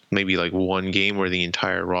was maybe like one game where the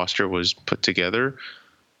entire roster was put together.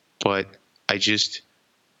 But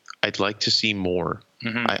I'd like to see more.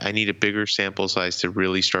 Mm-hmm. I need a bigger sample size to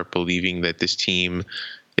really start believing that this team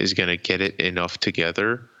is going to get it enough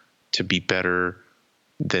together to be better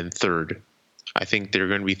than third. I think they're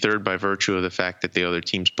going to be third by virtue of the fact that the other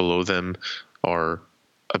teams below them are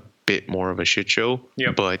a bit more of a shit show.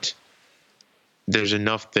 Yep. But there's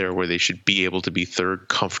enough there where they should be able to be third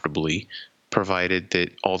comfortably, provided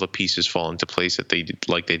that all the pieces fall into place that they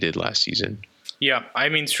did last season. Yeah, I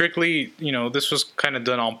mean, strictly, this was kind of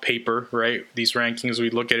done on paper, right? These rankings, we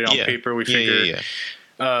look at it on paper. We figure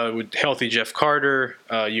with healthy Jeff Carter,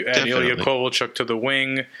 you add Ilya Kovalchuk to the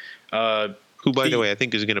wing. Who, by the way, I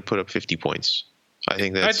think is going to put up 50 points. I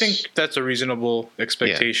think that's a reasonable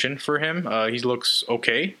expectation for him. He looks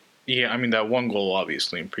okay. Yeah, I mean, that one goal,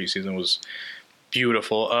 obviously, in preseason was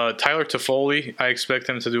beautiful. Tyler Toffoli, I expect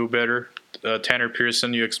him to do better. Tanner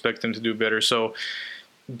Pearson, you expect him to do better. So,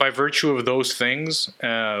 by virtue of those things,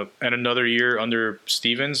 and another year under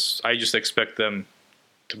Stevens, I just expect them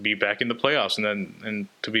to be back in the playoffs, and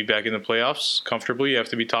to be back in the playoffs comfortably, you have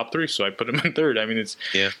to be top three. So I put them in third. I mean,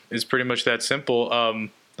 it's pretty much that simple.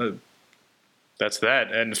 That's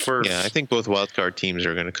that. And I think both wildcard teams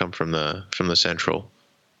are going to come from the Central,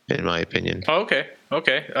 in my opinion. Oh,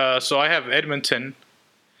 okay. So I have Edmonton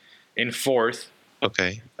in fourth.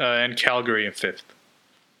 Okay. And Calgary in fifth.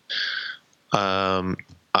 I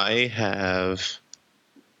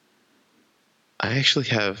actually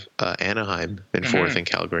have Anaheim in fourth and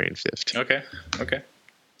Calgary in fifth. Okay.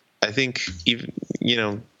 I think even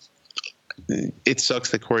it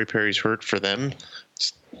sucks that Corey Perry's hurt for them.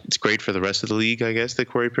 It's great for the rest of the league, I guess, that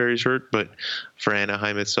Corey Perry's hurt, but for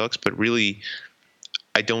Anaheim it sucks. But really,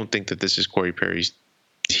 I don't think that this is Corey Perry's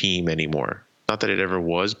team anymore. Not that it ever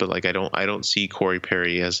was, but like I don't see Corey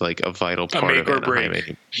Perry as like a vital part of Anaheim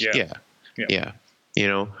anymore. Yeah.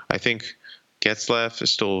 I think Getzlaf is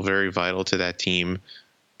still very vital to that team,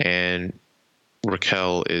 and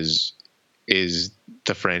Raquel is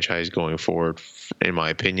the franchise going forward, in my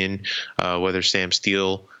opinion. Whether Sam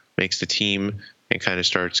Steele makes the team and kind of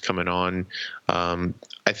starts coming on,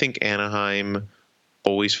 I I think Anaheim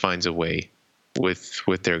always finds a way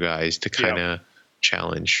with their guys to kind of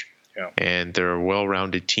challenge. Yeah. And they're a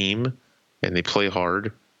well-rounded team, and they play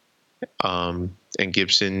hard. And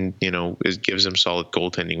Gibson, gives them solid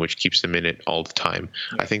goaltending, which keeps them in it all the time.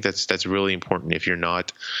 Yeah. I think that's really important. If you're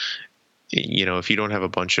not, if you don't have a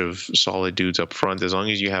bunch of solid dudes up front, as long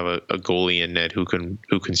as you have a goalie in net who can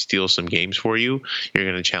steal some games for you, you're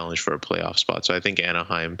going to challenge for a playoff spot. So I think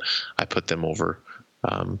Anaheim, I put them over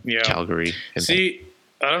Calgary. See,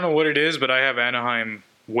 I don't know what it is, but I have Anaheim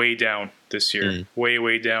way down this year.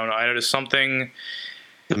 Way down. There's something.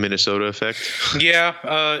 The Minnesota effect. Yeah,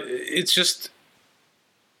 it's just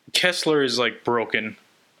Kessler is like broken.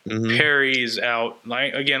 Perry is out.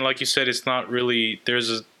 Like you said, it's not really.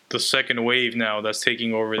 There's the second wave now that's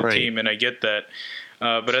taking over the team, and I get that.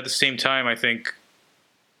 But at the same time, I think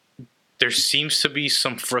there seems to be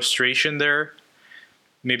some frustration there.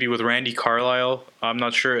 Maybe with Randy Carlyle. I'm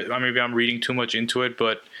not sure. Maybe I'm reading too much into it,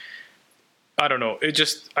 but I don't know.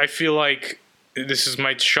 I feel like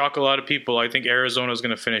might shock a lot of people. I think Arizona is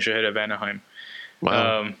going to finish ahead of Anaheim.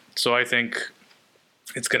 Wow. So I think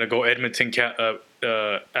it's going to go Edmonton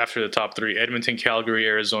after the top three. Edmonton, Calgary,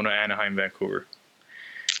 Arizona, Anaheim, Vancouver.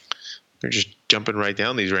 You're just jumping right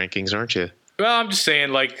down these rankings, aren't you? Well, I'm just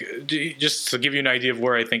saying, just to give you an idea of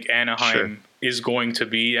where I think Anaheim is going to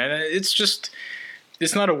be. And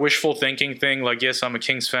it's not a wishful thinking thing. Yes, I'm a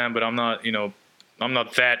Kings fan, but I'm not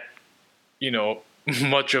that,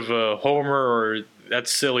 much of a homer, or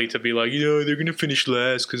that's silly to be like, they're going to finish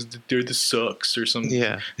last because they're the Sucks or some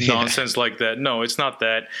nonsense like that. No, it's not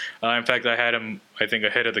that. In fact, I had them, I think,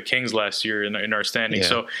 ahead of the Kings last year in our standing. Yeah.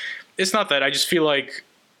 So it's not that. I just feel like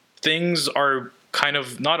things are kind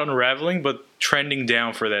of not unraveling, but trending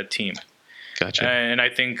down for that team. Gotcha. And I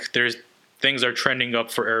think things are trending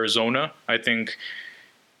up for Arizona. I think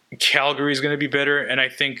Calgary is going to be better, and I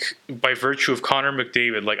think by virtue of Connor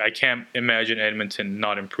McDavid, I can't imagine Edmonton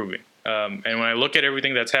not improving. And when I look at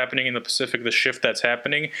everything that's happening in the Pacific, the shift that's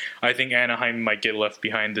happening, I think Anaheim might get left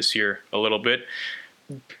behind this year a little bit.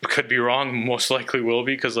 Could be wrong, most likely will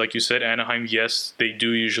be, because like you said, Anaheim, yes, they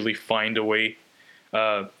do usually find a way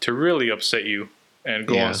to really upset you and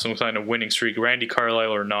go on some kind of winning streak. Randy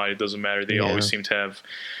Carlyle or not, it doesn't matter. They always seem to have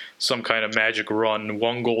some kind of magic run,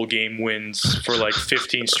 1-goal game wins for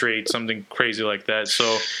 15 straight, something crazy like that.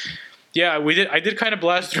 So, yeah, I did kind of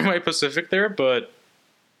blast through my Pacific there, but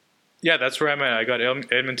yeah, that's where I'm at. I got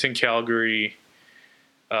Edmonton, Calgary,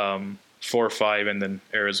 4-5, and then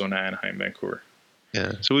Arizona, Anaheim, Vancouver.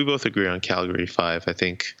 Yeah, so we both agree on Calgary 5. I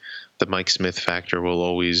think the Mike Smith factor will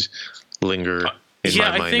always linger in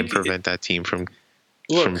my mind and prevent that team from.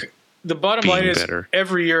 The bottom line is better.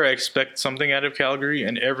 Every year I expect something out of Calgary,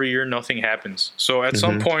 and every year nothing happens. So at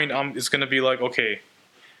some point, it's going to be okay,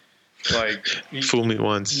 fool me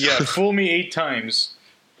once. Yeah, fool me 8 times.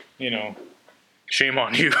 Shame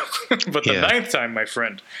on you. But the 9th time, my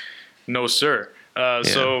friend, no sir.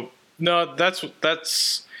 So no,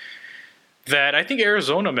 that's that. I think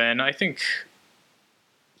Arizona, man. I think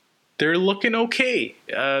they're looking okay.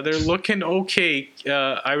 I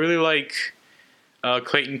really like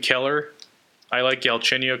Clayton Keller. I like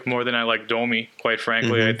Galchenyuk more than I like Domi, quite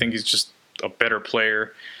frankly. I think he's just a better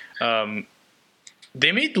player.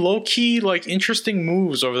 They made low-key, interesting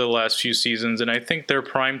moves over the last few seasons, and I think they're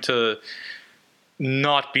primed to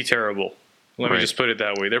not be terrible. Let me just put it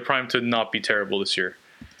that way. They're primed to not be terrible this year.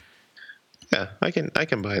 Yeah, I can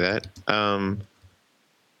buy that.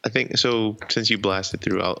 I think so. Since you blasted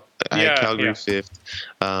through, I had Calgary 5th.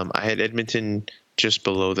 I had Edmonton just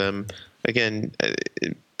below them. Again,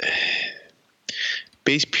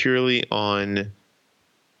 based purely on,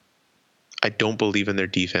 I don't believe in their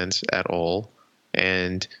defense at all,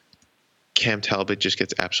 and Cam Talbot just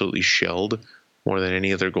gets absolutely shelled more than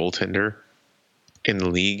any other goaltender in the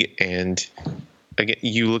league. And again,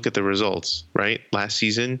 you look at the results, right? Last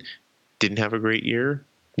season, didn't have a great year.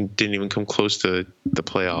 Didn't even come close to the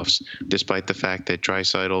playoffs, despite the fact that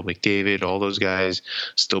Draisaitl, McDavid, all those guys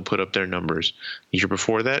still put up their numbers. The year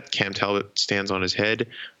before that, Cam Talbot stands on his head,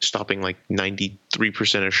 stopping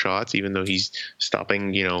 93% of shots, even though he's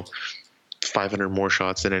stopping, 500 more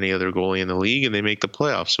shots than any other goalie in the league, and they make the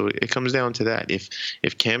playoffs. So it comes down to that.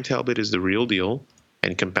 If Cam Talbot is the real deal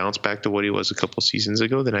and can bounce back to what he was a couple seasons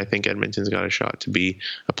ago, then I think Edmonton's got a shot to be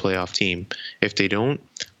a playoff team. If they don't,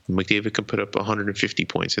 McDavid can put up 150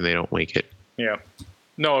 points and they don't make it. Yeah.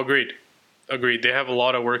 No, agreed. They have a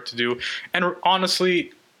lot of work to do. And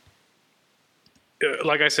honestly,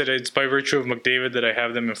 like I said, it's by virtue of McDavid that I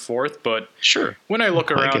have them in fourth. But Sure. when I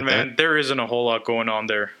look I around, get man, that. there isn't a whole lot going on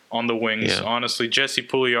there on the wings. Yeah. Honestly, Jesse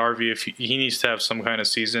Puljujarvi, if he needs to have some kind of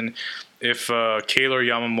season. If Kaylor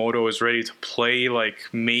Yamamoto is ready to play, like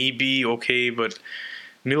maybe okay, but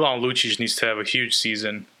Milan Lucic needs to have a huge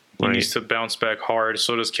season. He Right. needs to bounce back hard.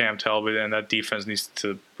 So does Cam Talbot, and that defense needs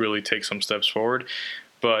to really take some steps forward.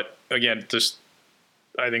 But again,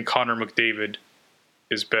 I think Connor McDavid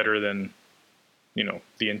is better than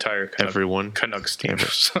the entire Everyone. Canucks team.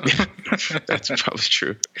 That's probably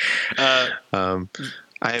true.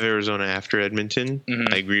 I have Arizona after Edmonton.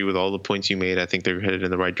 Mm-hmm. I agree with all the points you made. I think they're headed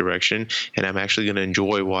in the right direction, and I'm actually going to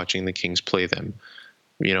enjoy watching the Kings play them.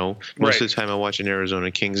 Most of the time I watch an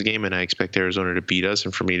Arizona Kings game and I expect Arizona to beat us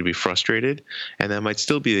and for me to be frustrated. And that might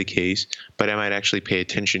still be the case, but I might actually pay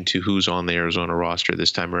attention to who's on the Arizona roster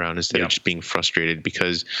this time around instead of just being frustrated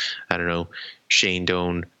because, I don't know, Shane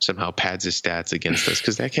Doan somehow pads his stats against us,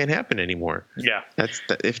 because that can't happen anymore. Yeah.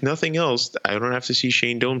 If nothing else, I don't have to see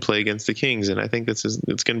Shane Doan play against the Kings, and I think it's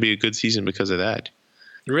going to be a good season because of that.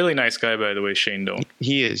 Really nice guy, by the way, Shane Doan.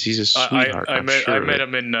 He is. He's a sweetheart. I met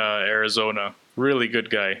him in Arizona. Really good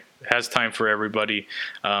guy. Has time for everybody.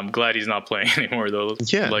 Glad he's not playing anymore, though.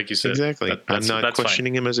 Yeah, like you said. exactly. I'm not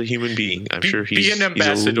questioning him as a human being. I'm sure be an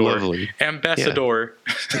ambassador. He's lovely. Ambassador.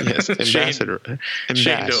 Yeah. Yes, ambassador.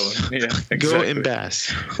 Shane Doan. Yeah, exactly. Go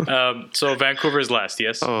Embass. So Vancouver's last,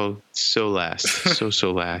 yes? Oh, so last.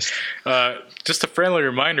 so last. Just a friendly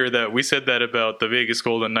reminder that we said that about the Vegas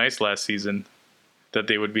Golden Knights last season, that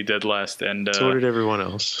they would be dead last. And so did everyone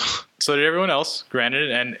else. So did everyone else, granted,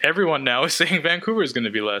 and everyone now is saying Vancouver is going to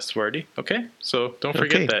be last, Vardy. Okay, so don't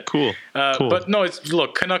forget that. Cool. But no,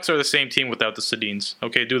 look, Canucks are the same team without the Sedins.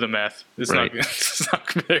 Okay, do the math. It's Right.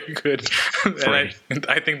 not very good. And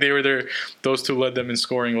I think they were there. Those two led them in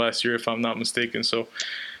scoring last year, if I'm not mistaken. So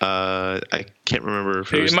I can't remember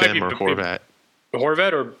if it was might them be or Horvat.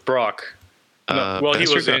 Horvat or Brock. No, well, he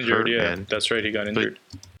Besser was got injured. hurt, Yeah, man. that's right. He got injured.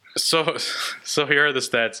 So here are the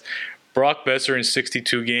stats. Brock Besser in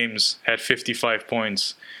 62 games had 55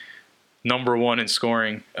 points. Number one in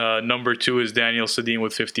scoring. Number two is Daniel Sedin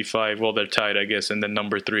with 55. Well, they're tied, I guess. And then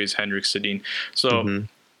number three is Henrik Sedin. So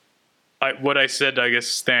what I said, I guess,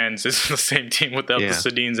 stands. It's the same team without the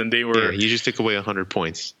Sedins, and they were. Yeah, you just took away 100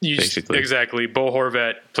 points, basically. Exactly. Bo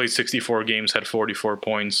Horvat played 64 games, had 44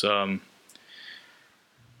 points.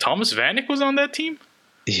 Thomas Vanek was on that team?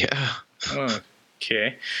 Yeah.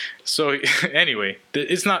 Okay. So anyway,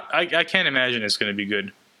 it's not. I can't imagine it's going to be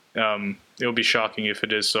good. It'll be shocking if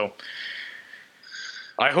it is. So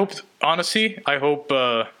I hope, honestly,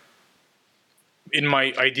 in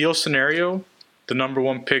my ideal scenario, the number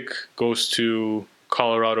one pick goes to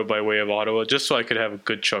Colorado by way of Ottawa, just so I could have a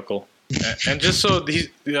good chuckle, and just so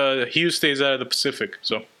Hughes stays out of the Pacific.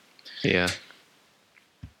 So yeah.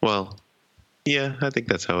 Well. Yeah, I think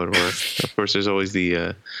that's how it works. Of course, there's always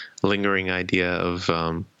the lingering idea of,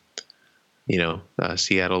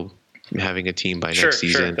 Seattle having a team by next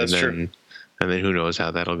season, and then who knows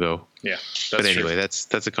how that'll go. Yeah, but anyway,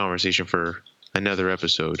 that's a conversation for another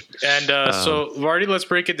episode. And so, Vardy, let's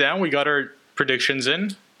break it down. We got our predictions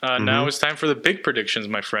in. Now it's time for the big predictions,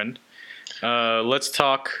 my friend. Let's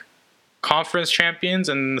talk conference champions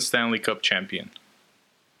and the Stanley Cup champion.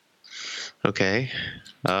 Okay.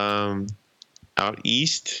 Out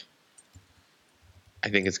east, I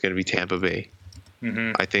think it's going to be Tampa Bay.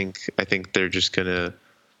 Mm-hmm. I think they're just going to,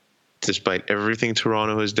 despite everything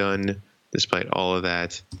Toronto has done, despite all of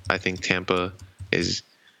that, I think Tampa has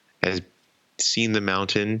seen the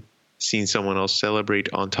mountain, seen someone else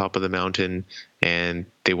celebrate on top of the mountain, and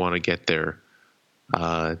they want to get there.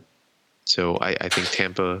 So I think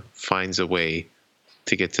Tampa finds a way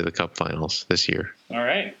to get to the Cup Finals this year. All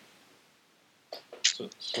right. So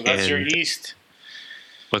that's your East.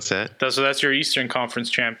 What's that? So that's your Eastern Conference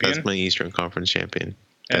champion. That's my Eastern Conference champion.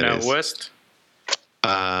 And out West?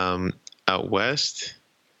 Out West,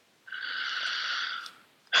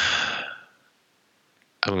 I'm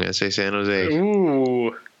going to say San Jose.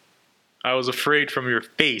 Ooh. I was afraid from your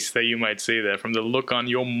face that you might say that, from the look on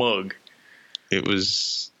your mug. It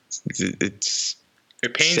pains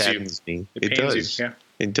saddens you. Me. It does. You, yeah.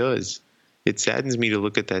 It does. It saddens me to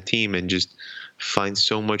look at that team and just find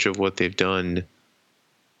so much of what they've done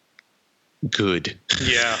good.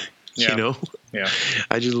 Yeah. Yeah. Yeah.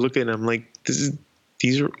 I just look at it and I'm like,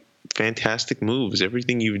 these are fantastic moves.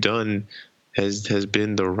 Everything you've done has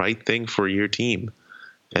been the right thing for your team.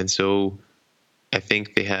 And so I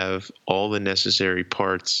think they have all the necessary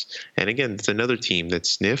parts. And again, it's another team that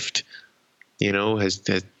sniffed,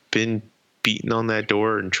 has been beaten on that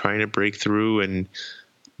door and trying to break through, and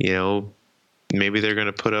maybe they're going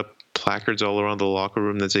to put up placards all around the locker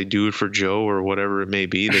room that say "Do it for Joe" or whatever it may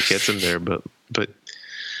be that gets him there. But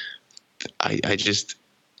I just,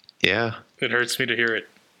 yeah, It hurts me to hear it.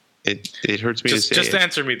 it hurts me to say Just it.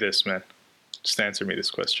 answer me this, man. Just answer me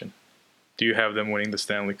this question. Do you have them winning the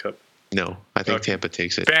Stanley Cup? No, I think Okay. Tampa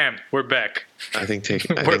takes it. Bam, we're back. I think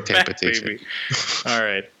Tampa Back, takes baby. it. All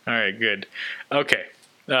right, good. Okay,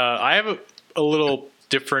 I have a little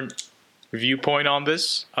different viewpoint on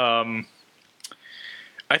this. I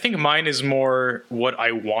think mine is more what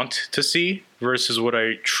I want to see versus what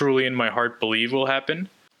I truly in my heart believe will happen.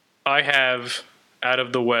 I have, out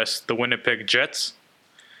of the West, the Winnipeg Jets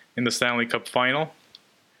in the Stanley Cup final.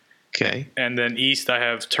 Okay. And then East, I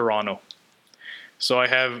have Toronto. So I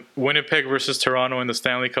have Winnipeg versus Toronto in the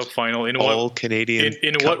Stanley Cup final. In All what, Canadian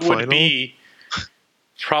in Cup what would final? be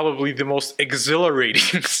probably the most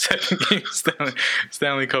exhilarating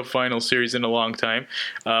Stanley Cup final series in a long time.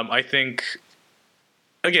 I think,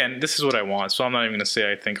 again, this is what I want, so I'm not even going to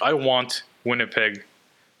say I think. I want Winnipeg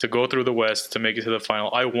to go through the West to make it to the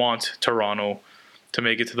final. I want Toronto to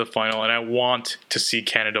make it to the final, and I want to see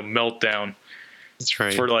Canada melt down That's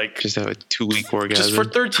right. for like just have a 2-week orgasm. just for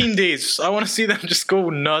 13 days. I want to see them just go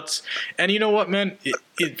nuts. And you know what, man?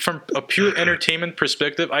 From a pure entertainment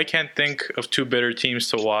perspective, I can't think of two better teams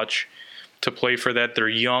to watch to play for that. They're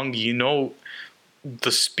young. You know,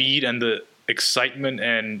 the speed and the excitement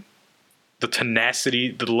and the tenacity,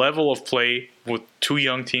 the level of play with two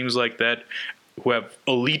young teams like that who have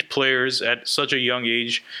elite players at such a young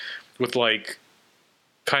age with like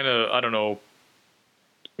kind of, I don't know,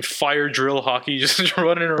 fire drill hockey, just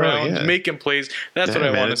running around, yeah. making plays. That's what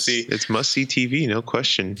I want to see. It's must-see TV, no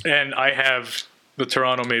question. And I have the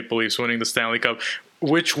Toronto Maple Leafs winning the Stanley Cup,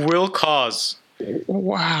 which will cause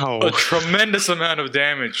Wow. a tremendous amount of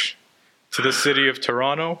damage to the city of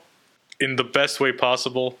Toronto in the best way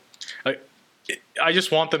possible. I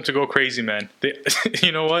just want them to go crazy, man.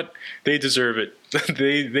 You know what? They deserve it.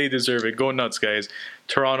 They deserve it. Go nuts, guys.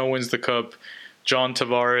 Toronto wins the cup. John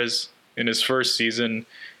Tavares, in his first season,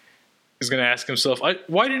 is going to ask himself,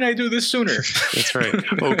 why didn't I do this sooner? That's right.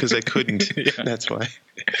 Oh, because I couldn't. Yeah. That's why.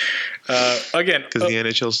 Again, Because the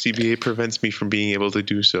NHL CBA prevents me from being able to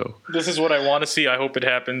do so. this is what I want to see. I hope it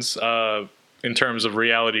happens. In terms of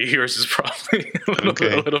reality, yours is probably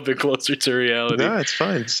a little bit closer to reality. No, it's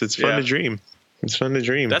fine. It's fun Yeah. to dream. It's fun to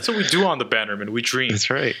dream. That's what we do on the Bannermen. We dream. That's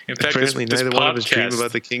right. In fact, apparently this neither one of us dream podcast-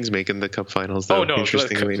 about the Kings making the Cup Finals. Though, Oh no!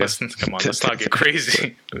 interestingly enough. Come on, let's not get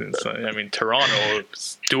crazy. I mean, Toronto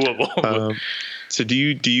is doable. So do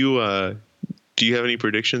you have any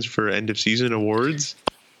predictions for end of season awards?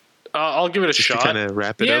 I'll give it a Just shot. to kind of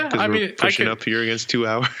wrap it Yeah, up because I we're mean, I pushing could- up here against 2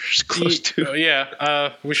 hours, close to.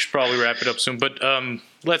 Yeah, we should probably wrap it up soon. But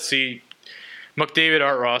let's see. McDavid,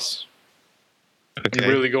 Art Ross, Okay.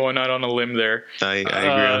 really going out on a limb there. I agree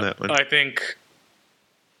on that one. I think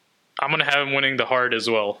I'm going to have him winning the Hart as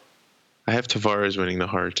well. I have Tavares winning the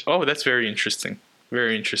Hart. Oh, that's very interesting.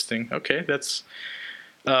 Very interesting. Okay, that's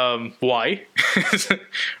why.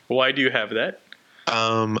 Why do you have that?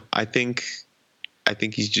 I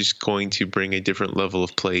think he's just going to bring a different level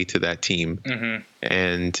of play to that team,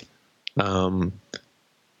 and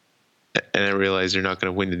I realize they're not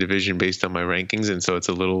going to win the division based on my rankings, and so it's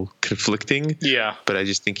a little conflicting. Yeah. But I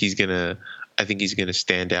just think he's gonna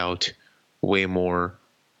stand out way more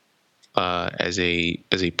as a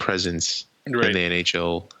presence Right. in the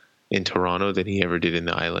NHL in Toronto than he ever did in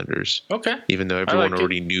the Islanders. Okay. Even though everyone like it.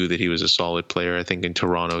 already knew that he was a solid player, I think in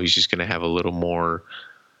Toronto he's just going to have a little more.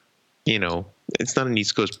 You know, it's not an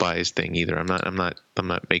East Coast bias thing either. I'm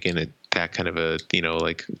not making it that kind of a,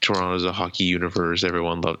 like Toronto's a hockey universe.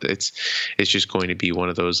 Everyone loved it. It's just going to be one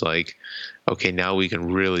of those like, okay, now we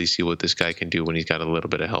can really see what this guy can do when he's got a little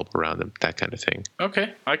bit of help around him. That kind of thing.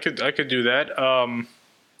 Okay, I could do that.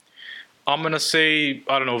 I'm gonna say,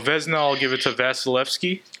 I don't know, Vezina. I'll give it to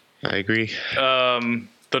Vasilevsky. I agree.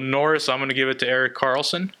 The Norris, I'm gonna give it to Erik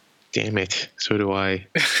Karlsson. Damn it. So do I.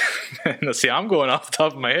 Let's see, I'm going off the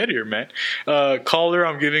top of my head here, man. Calder,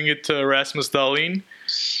 I'm giving it to Rasmus Dahlin.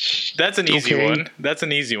 That's an easy Okay. one. That's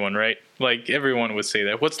an easy one, right? Like everyone would say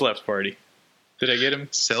that. What's left, Party? Did I get him?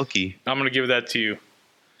 Selke. I'm gonna give that to you.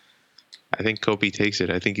 I think Kopi takes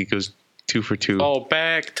it. I think he goes 2 for 2. Oh,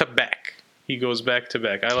 back to back. He goes back to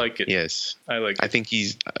back. I like it. Yes. I like I it. think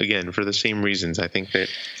he's, again, for the same reasons. I think that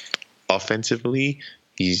offensively,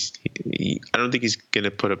 I don't think he's going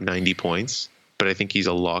to put up 90 points, but I think he's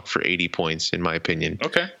a lock for 80 points, in my opinion.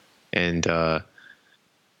 Okay. And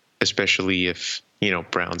especially if,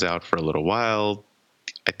 Brown's out for a little while,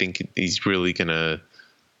 I think he's really going to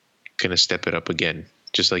step it up again,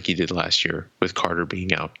 just like he did last year with Carter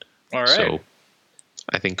being out. All right. So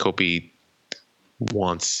I think Kopi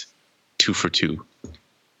wants 2 for 2.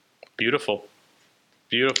 Beautiful.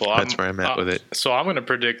 That's where I'm at with it. So I'm going to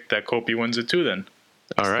predict that Kopi wins it too then.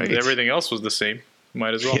 All right. Everything else was the same.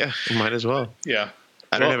 Might as well. Yeah, might as well. Yeah.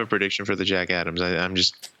 I don't have a prediction for the Jack Adams. I'm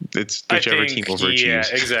just, it's whichever team overachieves. Yeah,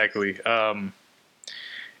 exactly.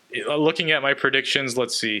 Looking at my predictions,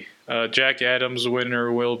 let's see. Jack Adams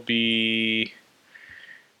winner will be...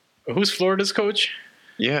 Who's Florida's coach?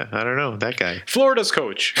 Yeah, I don't know. That guy. Florida's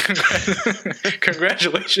coach.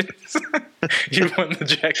 Congratulations. You won the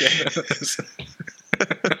Jack Adams.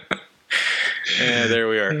 Yeah, there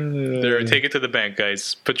we are. There, take it to the bank,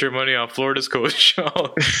 guys. Put your money on Florida's coach.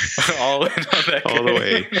 all in on that guy. All the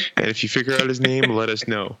way. And if you figure out his name, let us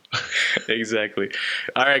know. Exactly.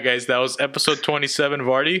 All right, guys. That was episode 27,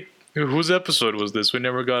 Vardy. Whose episode was this? We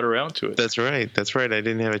never got around to it. That's right. I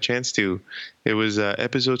didn't have a chance to. It was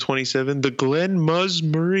episode 27, the Glenn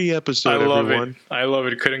Murray episode, everyone. I love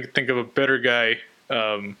it. Couldn't think of a better guy.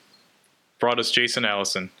 Brought us Jason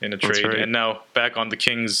Allison in a trade. Right. And now back on the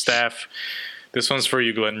Kings staff. This one's for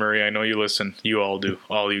you, Glenn Murray. I know you listen. You all do.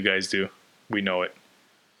 All you guys do. We know it.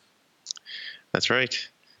 That's right.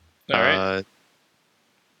 All right.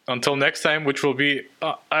 Until next time, which will be,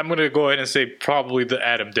 I'm going to go ahead and say probably the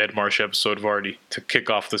Adam Deadmarsh episode, Vardy, to kick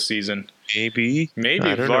off the season. Maybe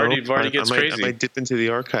Vardy gets crazy. I might dip into the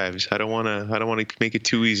archives. I don't want to make it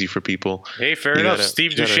too easy for people. Hey, fair enough.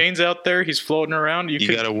 Steve Duchesne's out there. He's floating around.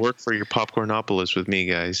 You got to work for your Popcornopolis with me,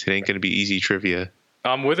 guys. It ain't going to be easy trivia.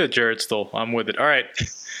 I'm with it, Jared Stoll. I'm with it. All right.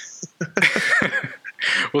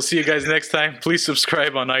 We'll see you guys next time. Please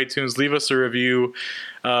subscribe on iTunes. Leave us a review.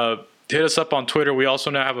 Hit us up on Twitter. We also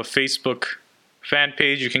now have a Facebook fan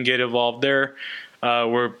page. You can get involved there.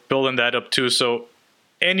 We're building that up too. So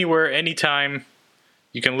anywhere, anytime,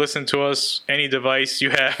 you can listen to us. Any device you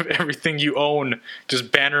have, everything you own,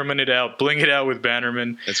 just Bannerman it out. Bling it out with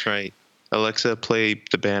Bannerman. That's right. Alexa, play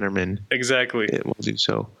the Bannerman. Exactly. It will do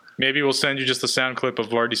so. Maybe we'll send you just a sound clip of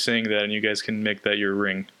Vardy saying that, and you guys can make that your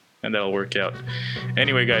ring, and that'll work out.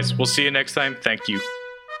 Anyway, guys, we'll see you next time. Thank you.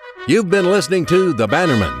 You've been listening to The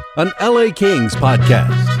Bannermen, an LA Kings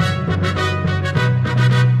podcast.